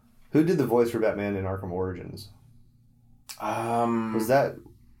the voice for Batman in Arkham Origins? Was that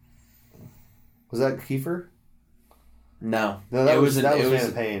Kiefer? No, that was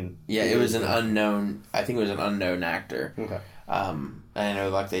Van Payne. Yeah, it was an unknown. I think it was an unknown actor. Okay. And I know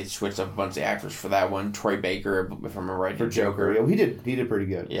like they switched up a bunch of actors for that one. Troy Baker, if I remember right, for Joker. Yeah, he did pretty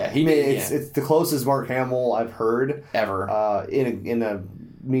good. Yeah, it's the closest Mark Hamill I've heard ever. In a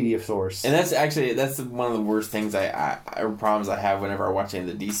media source. And that's one of the worst things problems I have whenever I'm watching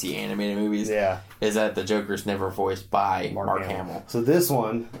the DC animated movies. Yeah. Is that the Joker's never voiced by Mark Hamill. So this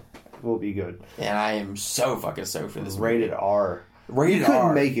one will be good. And I am so fucking stoked for this Rated movie. R. Rated You couldn't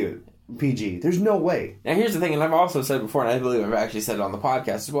R. make it PG. There's no way. Now here's the thing, and I've also said before, and I believe I've actually said it on the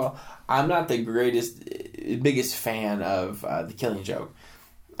podcast as well, I'm not the biggest fan of The Killing Joke.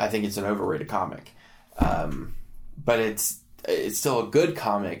 I think it's an overrated comic. But it's still a good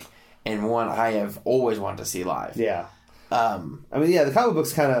comic, and one I have always wanted to see live. Yeah. I mean, yeah, the comic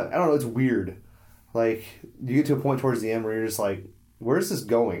book's kind of, I don't know, it's weird. Like, you get to a point towards the end where you're just like, where's this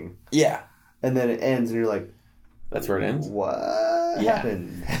going? Yeah. And then it ends, and you're like... That's where it ends? What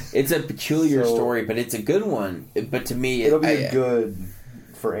happened? It's a peculiar story, but it's a good one. But to me... It'll be good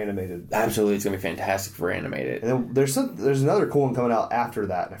for animated. Absolutely, it's going to be fantastic for animated. And then there's another cool one coming out after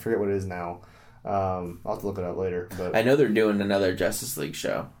that. I forget what it is now. I'll have to look it up later. But I know they're doing another Justice League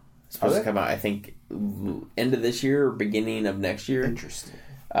show. It's supposed to come out, I think, end of this year or beginning of next year. Interesting.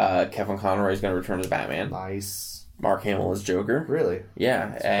 Kevin Conroy is going to return as Batman. Nice. Mark Hamill is Joker. Really?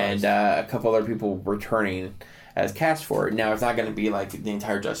 Yeah, and a couple other people returning as cast for it. Now, it's not going to be like the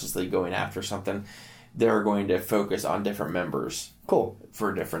entire Justice League going after something. They're going to focus on different members. Cool.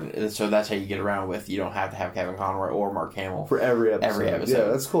 For different... So that's how you get around with... You don't have to have Kevin Conroy or Mark Hamill. For every episode. Yeah,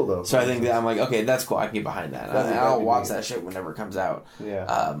 that's cool, though. So I think that I'm like, okay, that's cool. I can get behind that. I'll watch that shit whenever it comes out.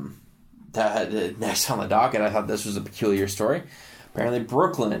 Yeah. Next on the docket, I thought this was a peculiar story. Apparently,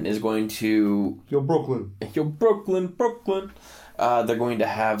 Brooklyn is going to... Yo, Brooklyn. They're going to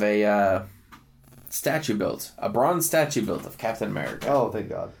have a statue built. A bronze statue built of Captain America. Oh, thank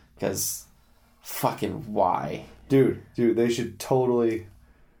God. Because fucking why? Dude, they should totally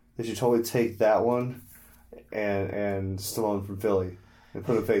take that one and Stallone from Philly and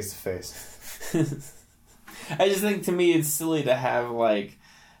put them face to face. I just think, to me, it's silly to have, like...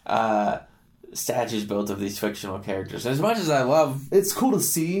 statues built of these fictional characters. As much as I love... It's cool to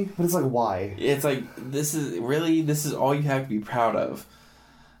see, but it's like, why? It's like, this is all you have to be proud of.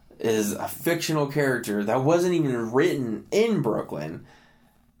 Is a fictional character that wasn't even written in Brooklyn.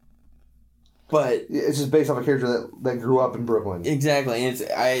 But... It's just based off a character that grew up in Brooklyn. Exactly. And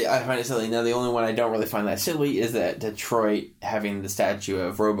I find it silly. Now, the only one I don't really find that silly is that Detroit having the statue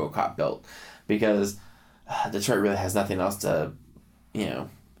of RoboCop built. Because Detroit really has nothing else to,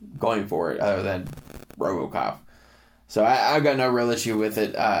 going for it other than RoboCop. So I've got no real issue with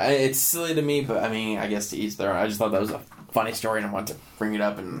it. It's silly to me, but I mean, I guess to each their own. I just thought that was a funny story and I wanted to bring it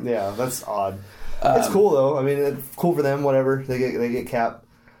up. And yeah, that's odd. It's cool though. I mean, it's cool for them. Whatever they get Cap.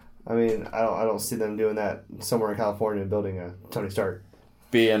 I mean, I don't see them doing that somewhere in California building a Tony Stark.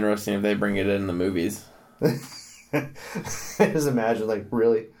 Be interesting if they bring it in the movies. Just imagine, like,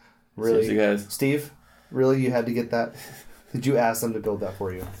 really, Seriously, guys. Steve, really, you had to get that. Did you ask them to build that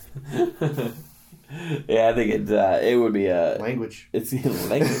for you? Yeah, I think it would be a language. It's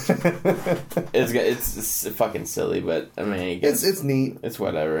language. it's fucking silly, but I mean, it's neat. It's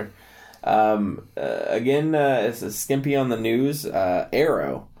whatever. Again, it's a skimpy on the news.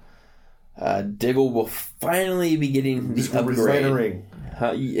 Arrow. Diggle will finally be getting the upgrade.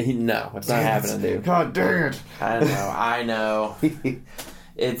 No, it's not happening, dude. God dang it! I know.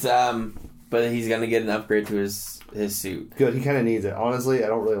 It's but he's gonna get an upgrade to his suit. Good, he kind of needs it. Honestly, I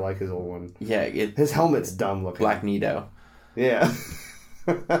don't really like his old one. Yeah, his helmet's dumb looking. Black Nido. Yeah.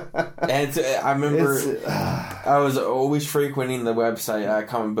 And I remember I was always frequenting the website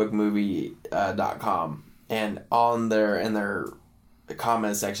comicbookmovie.com, and on their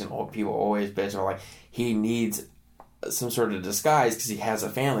comment section, people always bitch about, like, he needs some sort of disguise because he has a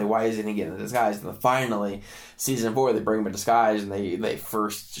family. Why isn't he getting a disguise? And then finally, season 4, they bring him a disguise, and they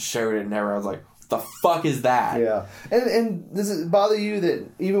first showed it, and everyone's like, the fuck is that? Yeah. And does it bother you that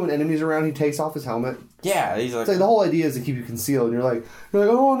even when enemies are around, he takes off his helmet? Yeah, he's like... It's like the whole idea is to keep you concealed, and you're like,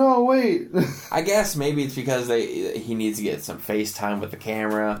 oh no, wait. I guess maybe it's because he needs to get some FaceTime with the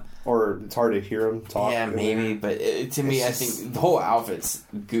camera. Or it's hard to hear him talk. Yeah, maybe, but to me, I think the whole outfit's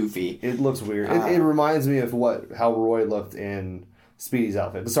goofy. It looks weird. It reminds me of how Roy looked in Speedy's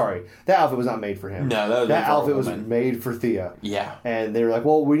outfit. But sorry, that outfit was not made for him. No, that outfit was made for Thea. Yeah. And they were like,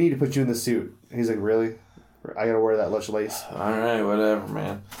 well, we need to put you in the suit. And he's like, really? I gotta wear that lush lace? Alright, whatever,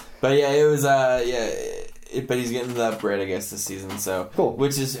 man. But yeah, it was, but he's getting the upgrade, I guess, this season. So cool.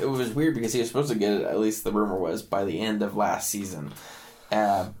 It was weird because he was supposed to get it, at least the rumor was, by the end of last season.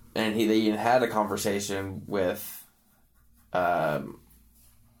 And they even had a conversation with Ramon.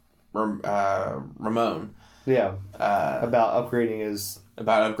 Yeah. About upgrading his...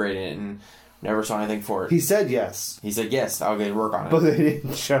 About upgrading it. And Never saw anything for it. He said yes. He said yes. I'll get work on it. But they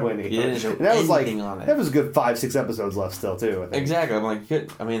didn't show anything. He didn't show and that was like on it. That was a good 5-6 episodes left still too. I think. Exactly. I'm like, they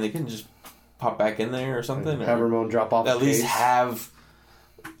couldn't just pop back in there or something. Have Ramon drop off. At least have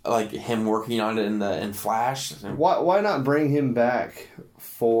like him working on it in Flash. Why not bring him back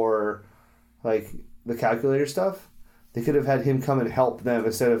for like the calculator stuff? They could have had him come and help them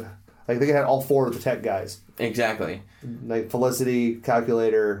instead of like they could have had all 4 of the tech guys. Exactly. Like Felicity,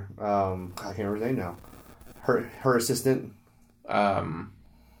 calculator. I can't remember his name now. Her assistant. Yeah,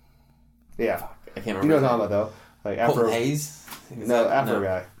 I can't remember. You know what I'm talking about though. Like Afro Hayes. Afro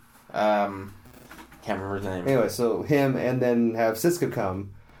guy. Can't remember his name. Anyway, so him and then have Siska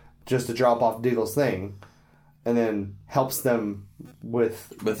come just to drop off Diggle's thing, and then helps them with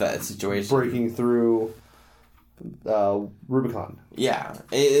that situation, breaking through Rubicon. Yeah,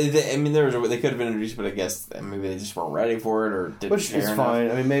 they could have introduced, but I guess maybe they just weren't ready for it or didn't. Which is fine.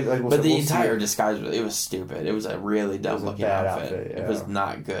 I mean, maybe like, but the entire disguise was stupid. It was a really dumb looking outfit. Yeah. It was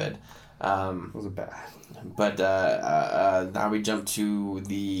not good. It was bad. But now we have to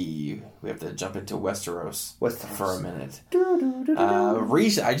jump into Westeros for a minute.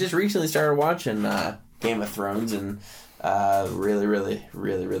 I just recently started watching Game of Thrones and really, really,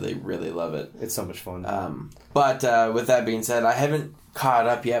 really, really, really love it. It's so much fun. But with that being said, I haven't caught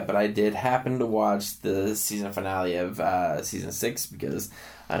up yet, but I did happen to watch the season finale of season 6 because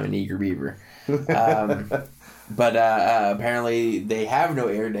I'm an eager beaver. But apparently they have no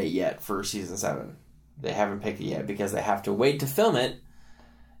air date yet for season 7. They haven't picked it yet because they have to wait to film it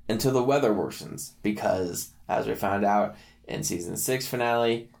until the weather worsens. Because, as we found out in season 6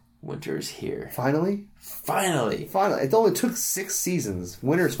 finale, winter's here. Finally. It only took 6 seasons.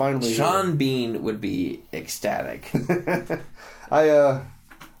 Winter's finally Sean here. Bean would be ecstatic. I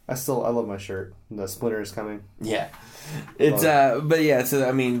love my shirt. The splinter is coming. Yeah. It's but yeah, so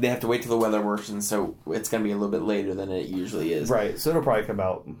I mean they have to wait till the weather worsens, so it's gonna be a little bit later than it usually is. Right. So it'll probably come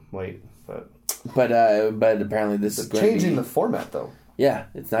out late, but apparently this is changing the format though. Yeah,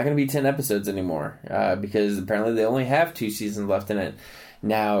 it's not going to be 10 episodes anymore because apparently they only have 2 seasons left in it.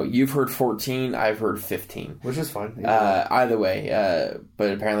 Now you've heard 14, I've heard 15, which is fine. Either way,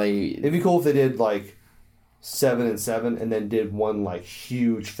 but apparently it'd be cool if they did like 7 and 7, and then did one like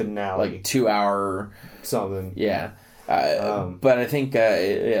huge finale, like 2-hour something. Yeah. But I think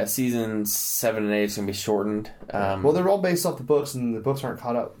seasons 7 and 8 is going to be shortened. Well, they're all based off the books, and the books aren't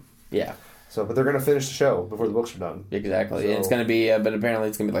caught up. Yeah. So, but they're going to finish the show before the books are done. Exactly. So, and it's going to be, but apparently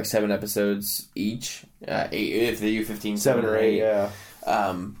it's going to be like 7 episodes each. 8 if they do 15, 7 or 8. Yeah.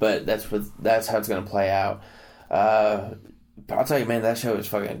 But that's how it's going to play out. But I'll tell you, man, that show is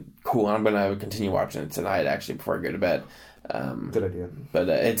fucking cool. I'm going to continue watching it tonight, actually, before I go to bed. Good idea. But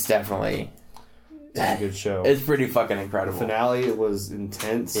it's definitely... It's a good show. It's pretty fucking incredible. The finale was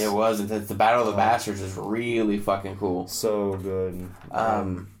intense. It was intense. The Battle of the Bastards is really fucking cool. So good.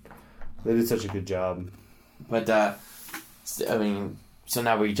 They did such a good job. But, I mean, so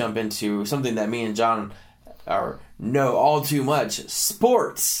now we jump into something that me and John know all too much.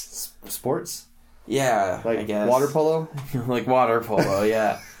 Sports. Sports? Yeah, like I guess. Water polo? Like water polo,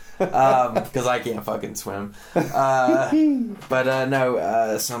 yeah. Because I can't fucking swim. But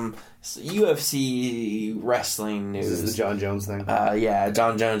no, some UFC wrestling news. Is this the John Jones thing? Yeah,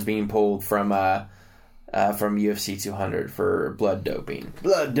 John Jones being pulled from UFC 200 for blood doping.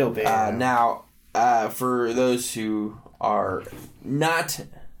 Blood doping. Now, for those who are not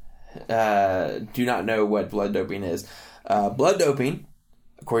do not know what blood doping is, blood doping,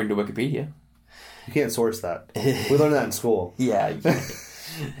 according to Wikipedia, you can't source that. We learned that in school. Yeah, you can't.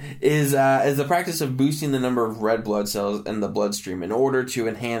 Is the practice of boosting the number of red blood cells in the bloodstream in order to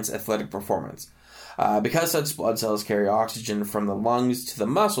enhance athletic performance. Because such blood cells carry oxygen from the lungs to the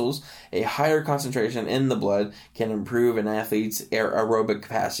muscles, a higher concentration in the blood can improve an athlete's aerobic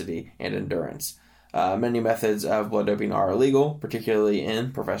capacity and endurance. Many methods of blood doping are illegal, particularly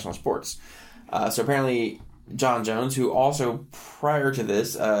in professional sports. So apparently, John Jones, who also prior to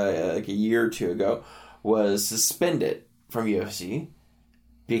this, like a year or two ago, was suspended from UFC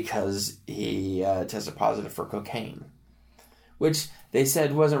because he tested positive for cocaine, which they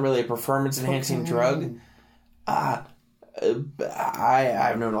said wasn't really a performance-enhancing drug. I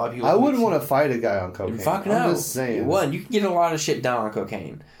have known a lot of people. I wouldn't want to fight a guy on cocaine. Fuck no. I'm just saying. 1, you can get a lot of shit done on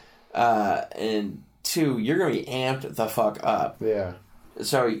cocaine. And 2, you're going to be amped the fuck up. Yeah.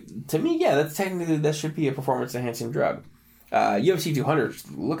 So, to me, yeah, that should be a performance-enhancing drug. UFC 200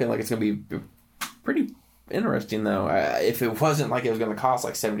 is looking like it's going to be pretty interesting, though. If it wasn't like it was going to cost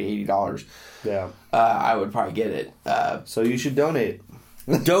like $70, $80, yeah, I would probably get it. So you should donate.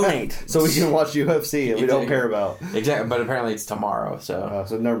 Donate. So we can watch UFC and we don't care about. Exactly, but apparently it's tomorrow, so...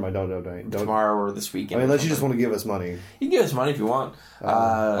 so never mind, don't donate. Tomorrow or this weekend. I mean, unless you just want to give us money. You can give us money if you want.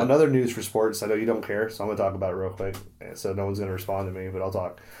 Another news for sports, I know you don't care, so I'm going to talk about it real quick. So no one's going to respond to me, but I'll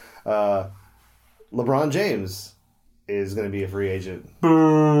talk. LeBron James is going to be a free agent.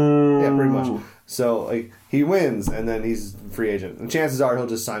 Boo! Yeah, pretty much. So like he wins, and then he's a free agent. And chances are he'll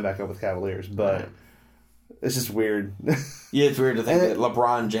just sign back up with Cavaliers, but... It's just weird. Yeah, it's weird to think that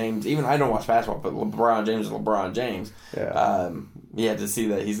LeBron James, even I don't watch basketball, but LeBron James is LeBron James. Yeah. To see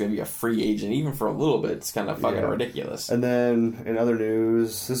that he's going to be a free agent, even for a little bit, it's kind of fucking ridiculous. And then, in other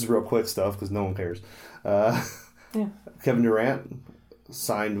news, this is real quick stuff because no one cares. Kevin Durant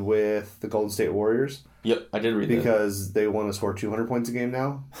signed with the Golden State Warriors. Yep, I did read that. Because they want to score 200 points a game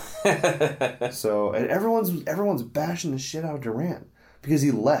now. So, and everyone's bashing the shit out of Durant because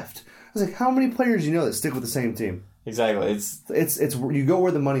he left. I was like, how many players do you know that stick with the same team? Exactly. It's you go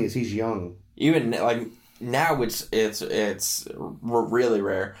where the money is. He's young. Even like now, it's really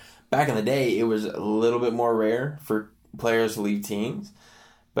rare. Back in the day, it was a little bit more rare for players to leave teams.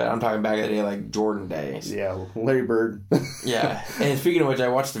 But I'm talking back in the day, like Jordan days. Yeah, Larry Bird. Yeah. And speaking of which, I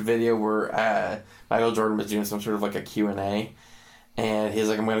watched a video where Michael Jordan was doing some sort of like a Q&A. And he's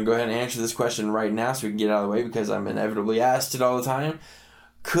like, I'm going to go ahead and answer this question right now so we can get it out of the way because I'm inevitably asked it all the time.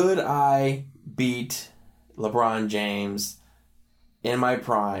 Could I beat LeBron James in my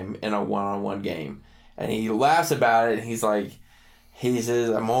prime in a one-on-one game? And he laughs about it, and he says,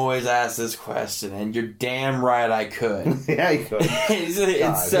 I'm always asked this question, and you're damn right I could. Yeah, you could.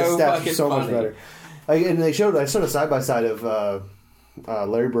 it's so fucking so funny. Much better. And I showed a side-by-side of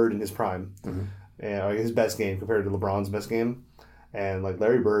Larry Bird in his prime, and his best game compared to LeBron's best game. And like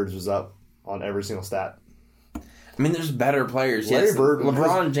Larry Bird's was up on every single stat. I mean, there's better players. Larry Bird,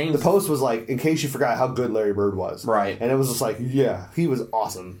 LeBron James. The post was like, in case you forgot how good Larry Bird was. Right. And it was just like, yeah, he was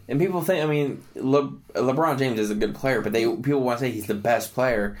awesome. And people think, I mean, LeBron James is a good player, but people want to say he's the best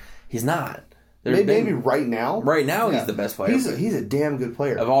player. He's not. Maybe right now. Right now, he's the best player. He's a damn good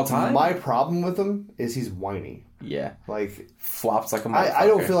player. Of all time? My problem with him is he's whiny. Yeah. Like, flops like a motherfucker. I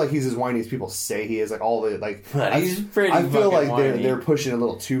don't feel like he's as whiny as people say he is. Like, all the, like... He's pretty I feel like whiny. they're pushing a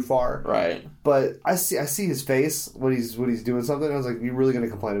little too far. Right. But I see his face when he's doing something. I was like, you really going to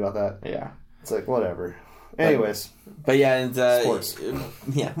complain about that? Yeah. It's like, whatever. Anyways. But yeah, and... sports.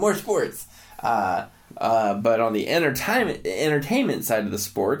 Yeah, more sports. But on the entertainment side of the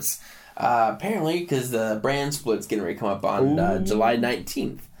sports, apparently, because the brand split's getting ready to come up on July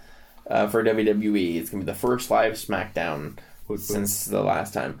 19th. For WWE, it's gonna be the first live SmackDown since the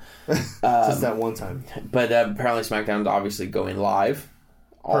last time. Just that one time. But apparently, SmackDown's obviously going live.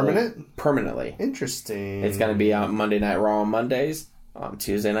 Permanently. Interesting. It's gonna be on Monday Night Raw on Mondays, on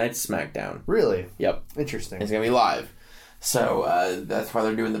Tuesday night SmackDown. Really? Yep. Interesting. It's gonna be live. So that's why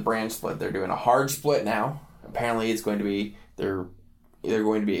they're doing the brand split. They're doing a hard split now. Apparently, it's going to be they're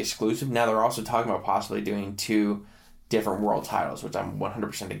going to be exclusive. Now they're also talking about possibly doing 2 different world titles, which I'm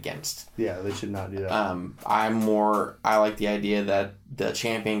 100% against. Yeah, they should not do that. I like the idea that the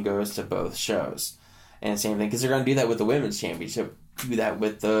champion goes to both shows. And same thing, because they're going to do that with the women's championship, do that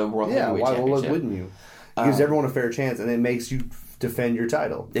with the world heavyweight championship. Why wouldn't you? It gives everyone a fair chance, and it makes you defend your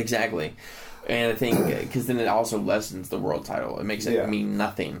title. Exactly. And I think, because then it also lessens the world title. It makes it mean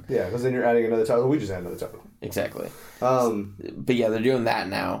nothing. Yeah, because then you're adding another title. We just add another title. Exactly. But yeah, they're doing that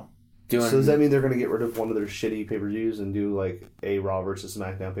now. So does that mean they're going to get rid of one of their shitty pay-per-views and do like a Raw versus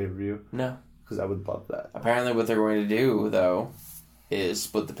SmackDown pay-per-view? No. Because I would love that. Apparently what they're going to do, though, is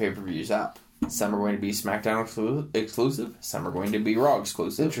split the pay-per-views up. Some are going to be SmackDown exclusive. Some are going to be Raw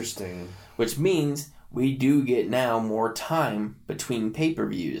exclusive. Interesting. Which means we do get now more time between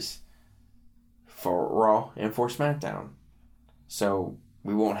pay-per-views for Raw and for SmackDown. So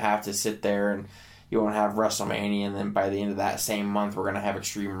we won't have to sit there and you won't have WrestleMania, and then by the end of that same month, we're going to have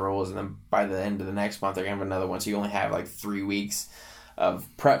Extreme Rules, and then by the end of the next month, they're going to have another one. So you only have like 3 weeks of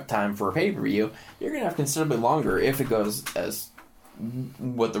prep time for a pay-per-view. You're going to have considerably longer if it goes as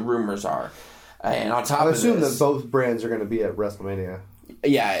what the rumors are. And on top of this... I assume that both brands are going to be at WrestleMania.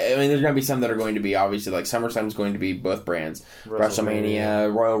 Yeah, I mean, there's going to be some that are going to be, obviously, like SummerSlam's going to be both brands.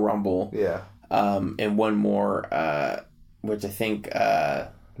 WrestleMania, Royal Rumble. Yeah. And one more, which I think...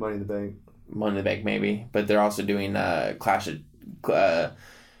 Money in the Bank. Money in the Bank, maybe. But they're also doing Clash of...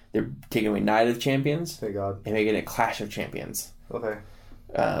 they're taking away Night of Champions. Thank God. And making it Clash of Champions. Okay.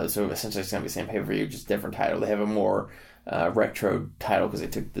 So essentially it's going to be the same pay-per-view, just different title. They have a more retro title because they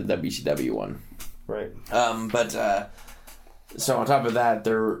took the WCW one. Right. So on top of that,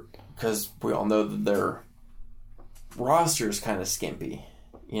 because we all know that their roster is kind of skimpy.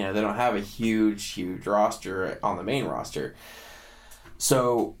 You know, they don't have a huge roster on the main roster.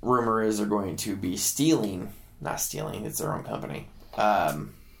 So, rumor is they're going to be not stealing, it's their own company.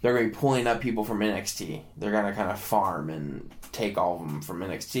 They're going to be pulling up people from NXT. They're going to kind of farm and take all of them from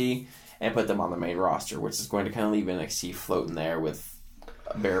NXT and put them on the main roster, which is going to kind of leave NXT floating there with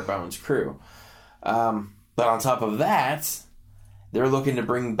a bare bones crew. But on top of that, they're looking to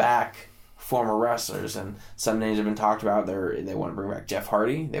bring back former wrestlers, and some names have been talked about. They want to bring back Jeff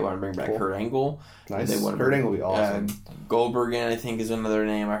Hardy. They want to bring back Kurt Angle. Nice. They want to Kurt Angle would be awesome. Goldberg, I think, is another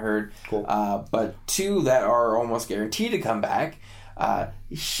name I heard. Cool. But two that are almost guaranteed to come back.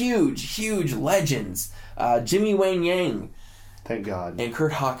 Huge legends. Jimmy Wayne Yang. Thank God. And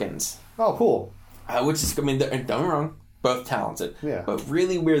Kurt Hawkins. Oh, cool. Which is, I mean, don't get me wrong, both talented. Yeah. But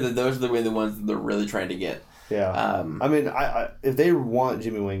really weird that those are the ones that they're really trying to get. Yeah. I mean, I if they want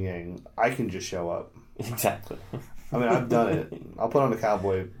Jimmy Wang Yang, I can just show up. Exactly. I mean, I've done it. I'll put on a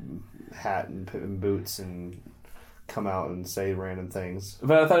cowboy hat and boots and come out and say random things.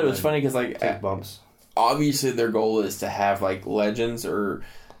 But I thought it was funny because, like, take bumps. Obviously, their goal is to have, like, legends or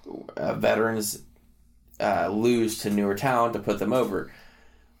veterans lose to newer talent to put them over.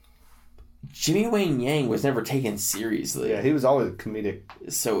 Jimmy Wayne Yang was never taken seriously. Yeah, he was always comedic.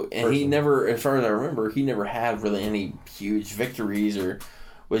 So, and he never, as far as I remember, he never had really any huge victories or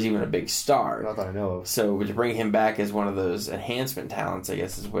was even a big star. Not that I know of. So, to bring him back as one of those enhancement talents, I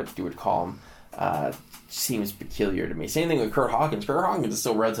guess is what you would call him, seems peculiar to me. Same thing with Kurt Hawkins. Kurt Hawkins is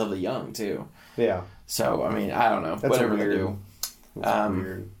still relatively young, too. Yeah. So, I mean, I don't know. That's whatever they do.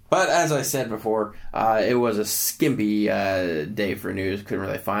 Weird. But as I said before, it was a skimpy day for news. Couldn't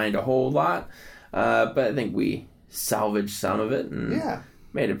really find a whole lot. But I think we salvaged some of it and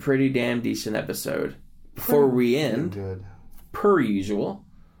made a pretty damn decent episode. Before we end, per usual,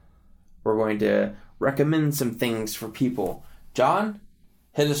 we're going to recommend some things for people. John,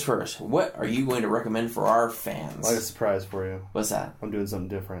 hit us first. What are you going to recommend for our fans? I got a surprise for you. What's that? I'm doing something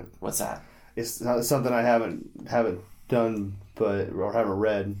different. What's that? It's not something I haven't done or haven't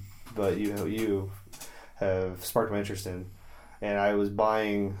read, but you have sparked my interest in. And I was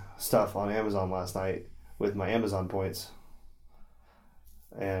buying stuff on Amazon last night with my Amazon points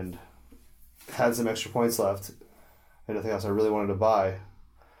and had some extra points left and nothing else I really wanted to buy.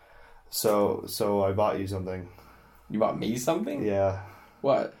 So I bought you something. You bought me something? Yeah.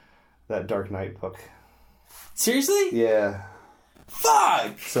 What? That Dark Knight book. Seriously? Yeah.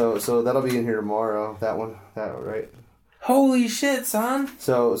 Fuck! So that'll be in here tomorrow. That one. That right? Holy shit, son!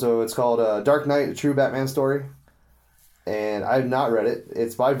 So it's called Dark Knight: A True Batman Story, and I've not read it.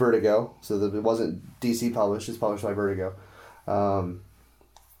 It's by Vertigo, so it wasn't DC published. It's published by Vertigo.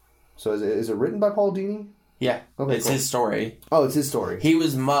 So is it written by Paul Dini? Yeah, okay, it's cool. his story. Oh, it's his story. He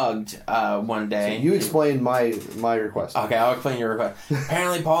was mugged one day. So you explain my request. Okay, I'll explain your request.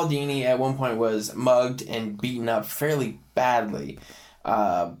 Apparently, Paul Dini at one point was mugged and beaten up fairly badly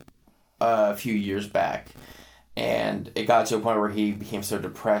a few years back. And it got to a point where he became so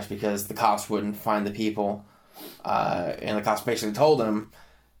depressed because the cops wouldn't find the people. And the cops basically told him,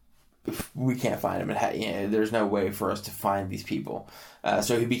 we can't find him. There's no way for us to find these people.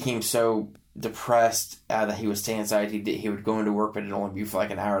 So he became so depressed that he would stay inside. He would go into work, but it'd only be for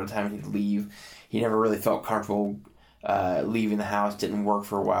like an hour at a time. And he'd leave. He never really felt comfortable leaving the house. Didn't work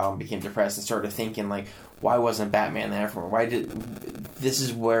for a while and became depressed and started thinking like, why wasn't Batman there for me? This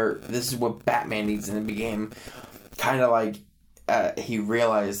is what Batman needs, and it became kind of like he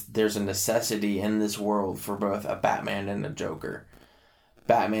realized there's a necessity in this world for both a Batman and a Joker.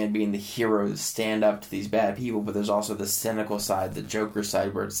 Batman being the hero to stand up to these bad people, but there's also the cynical side, the Joker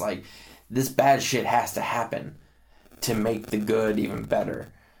side, where it's like, this bad shit has to happen to make the good even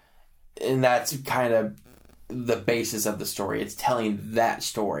better. And that's kind of the basis of the story. It's telling that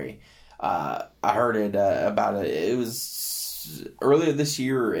story. I heard it about it. It was earlier this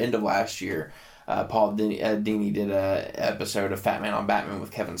year or end of last year. Paul Dini did an episode of Fat Man on Batman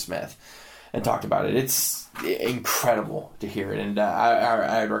with Kevin Smith and talked about it. It's incredible to hear it, and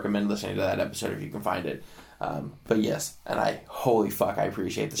I'd recommend listening to that episode if you can find it. But yes, and holy fuck, I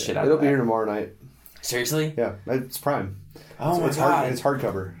appreciate the shit out of it. It'll be here tomorrow night. Seriously? Yeah, it's Prime. Oh my god, it's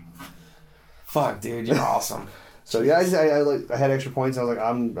hardcover. Fuck, dude, you're awesome. So yeah, I had extra points. And I was like,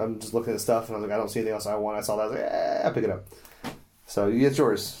 I'm just looking at stuff, and I was like, I don't see anything else I want. I saw that. I was like, I'll pick it up. So you get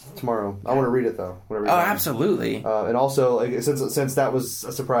yours tomorrow. I want to read it though. Absolutely. And also, like, since that was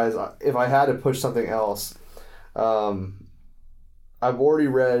a surprise, if I had to push something else, I've already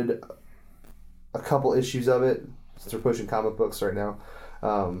read a couple issues of it since we're pushing comic books right now.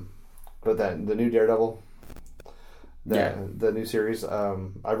 But the new Daredevil, the new series,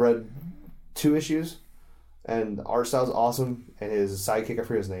 I've read 2 issues, and the art style's awesome. And his sidekick, I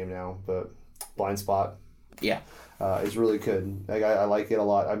forget his name now, but Blind Spot, Yeah. Is really good. Like, I like it a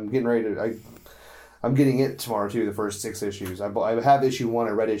lot. I'm getting ready to... I'm getting it tomorrow, too, the first 6 issues. I have issue 1,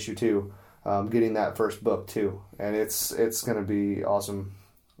 I read issue 2. I'm getting that first book, too. And it's going to be awesome.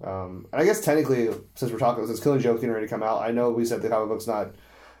 And I guess technically, since Killing Joke getting ready to come out, I know we said the comic book's not...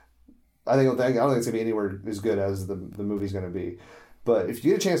 I don't think it's going to be anywhere as good as the movie's going to be. But if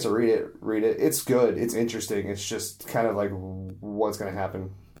you get a chance to read it. It's good. It's interesting. It's just kind of like what's going to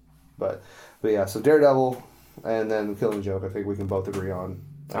happen. But yeah, so Daredevil and then Killing Joke, I think we can both agree on.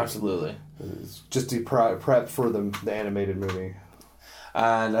 Absolutely. Just to prep for the animated movie.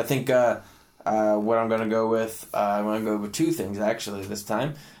 And I think what I'm going to go with, I'm going to go with 2 things, actually, this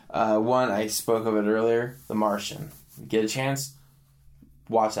time. One, I spoke of it earlier, The Martian. Get a chance,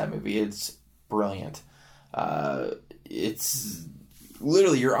 watch that movie. It's brilliant. It's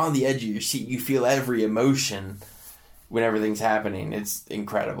literally, you're on the edge of your seat. You feel every emotion when everything's happening. It's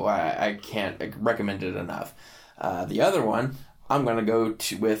incredible. I can't recommend it enough. The other one, I'm going to go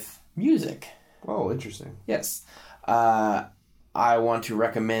with music. Oh, interesting. Yes. I want to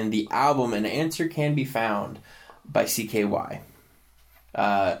recommend the album An Answer Can Be Found by CKY.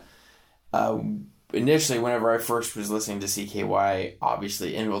 Initially, whenever I first was listening to CKY,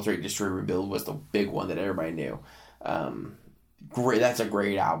 obviously Infiltrate, Destroy, Rebuild was the big one that everybody knew. Great. That's a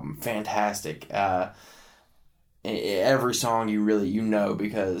great album. Fantastic. Every song you know,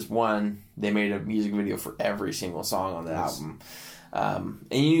 because one, they made a music video for every single song on the album. And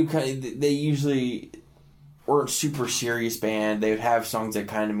they usually weren't super serious band. They would have songs that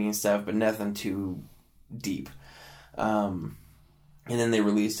kind of mean stuff, but nothing too deep. And then they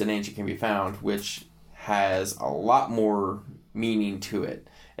released An Answer Can Be Found, which has a lot more meaning to it.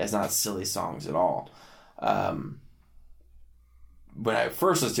 It's not silly songs at all. When I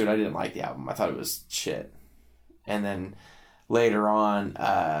first listened to it, I didn't like the album. I thought it was shit. And then later on,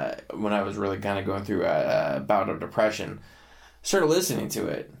 when I was really kind of going through a bout of depression, started listening to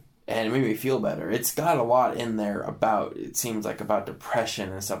it, and it made me feel better. It's got a lot in there about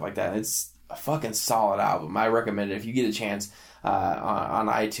depression and stuff like that. It's a fucking solid album. I recommend it. If you get a chance on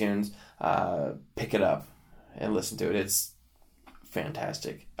iTunes, pick it up and listen to it. It's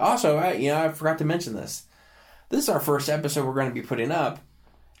fantastic. Also, I forgot to mention this. This is our first episode we're going to be putting up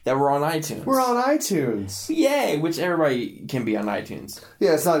that we're on iTunes. We're on iTunes. Yay, which everybody can be on iTunes.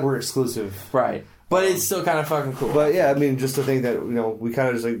 Yeah, it's not like we're exclusive. Right. But it's still kind of fucking cool. But yeah, I mean, just to think that, we kind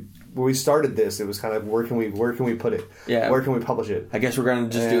of just like, when we started this, it was kind of, where can we put it? Yeah. Where can we publish it? I guess we're going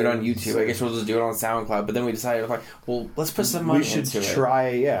to just do it on YouTube. I guess we'll just do it on SoundCloud. But then we decided, let's put some money into it. We should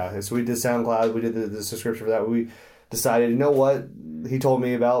try, yeah. So we did SoundCloud. We did the subscription for that. We decided, you know what? He told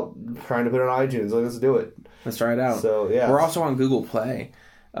me about trying to put it on iTunes. Let's do it. Let's try it out. So, yeah. We're also on Google Play.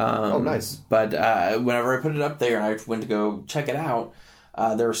 Nice. But whenever I put it up there and I went to go check it out,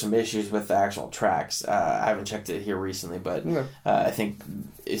 there were some issues with the actual tracks. I haven't checked it here recently, but I think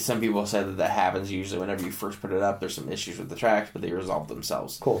some people said that happens usually whenever you first put it up. There's some issues with the tracks, but they resolve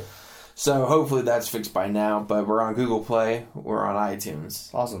themselves. Cool. So hopefully that's fixed by now, but we're on Google Play, we're on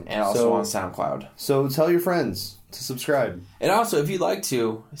iTunes. Awesome. And also on SoundCloud. So tell your friends to subscribe. And also, if you'd like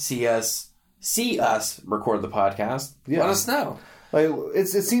to see us record the podcast, let us know. Like, it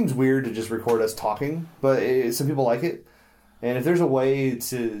seems weird to just record us talking, but some people like it. And if there's a way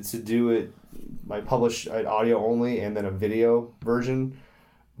to do it, like publish an audio only and then a video version,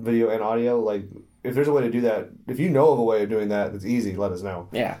 video and audio, like if there's a way to do that, if you know of a way of doing that, it's easy, let us know.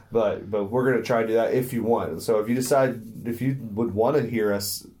 Yeah. But we're going to try to do that if you want. So if you decide, if you would want to hear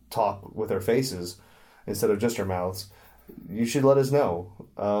us talk with our faces instead of just our mouths, you should let us know.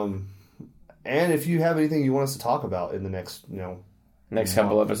 And if you have anything you want us to talk about in the next, next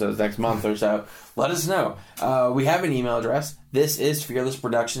couple episodes, next month or so, let us know. We have an email address. This is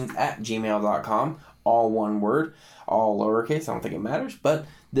fearlessproductions@gmail.com. All one word, all lowercase. I don't think it matters, but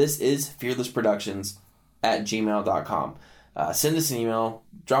this is fearlessproductions@gmail.com. Send us an email,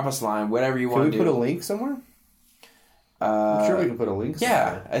 drop us a line, whatever you want to do. Can we put a link somewhere? I'm sure we can put a link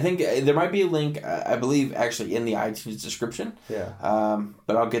somewhere. Yeah, I think there might be a link, I believe, actually in the iTunes description. Yeah.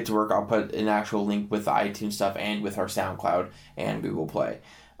 But I'll get to work. I'll put an actual link with the iTunes stuff and with our SoundCloud and Google Play.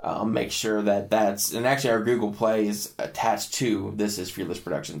 I'll make sure that's... And actually, our Google Play is attached to this is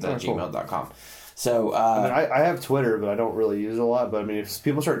fearlessproductions@gmail.com. So... I have Twitter, but I don't really use it a lot. But, if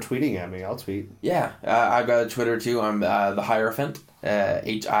people start tweeting at me, I'll tweet. Yeah. I've got a Twitter, too. I'm the Hierophant.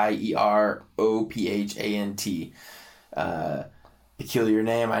 HIEROPHANT. Peculiar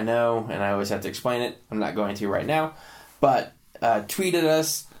name, I know, and I always have to explain it. I'm not going to right now, but tweet at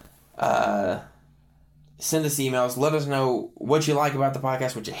us, Send us emails. Let us know what you like about the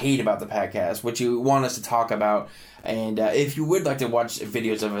podcast, what you hate about the podcast, what you want us to talk about. And if you would like to watch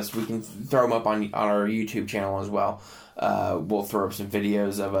videos of us, we can throw them up on our YouTube channel as well. We'll throw up some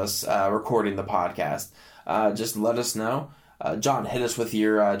videos of us recording the podcast. Just let us know. John, hit us with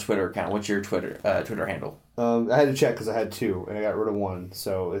your Twitter account. What's your Twitter handle? I had to check because I had 2 and I got rid of 1,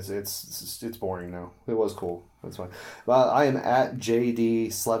 so it's boring now. It was cool. That's fine. I am at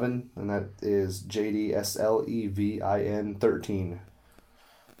JD Slevin, and that is JDSLEVIN 13.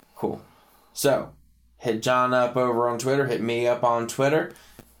 Cool. So, hit John up over on Twitter. Hit me up on Twitter.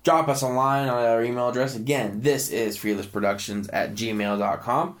 Drop us a line on our email address. Again, this is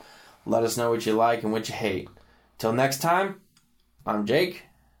fearlessproductions@gmail.com. Let us know what you like and what you hate. Till next time, I'm Jake.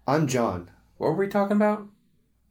 I'm John. What were we talking about?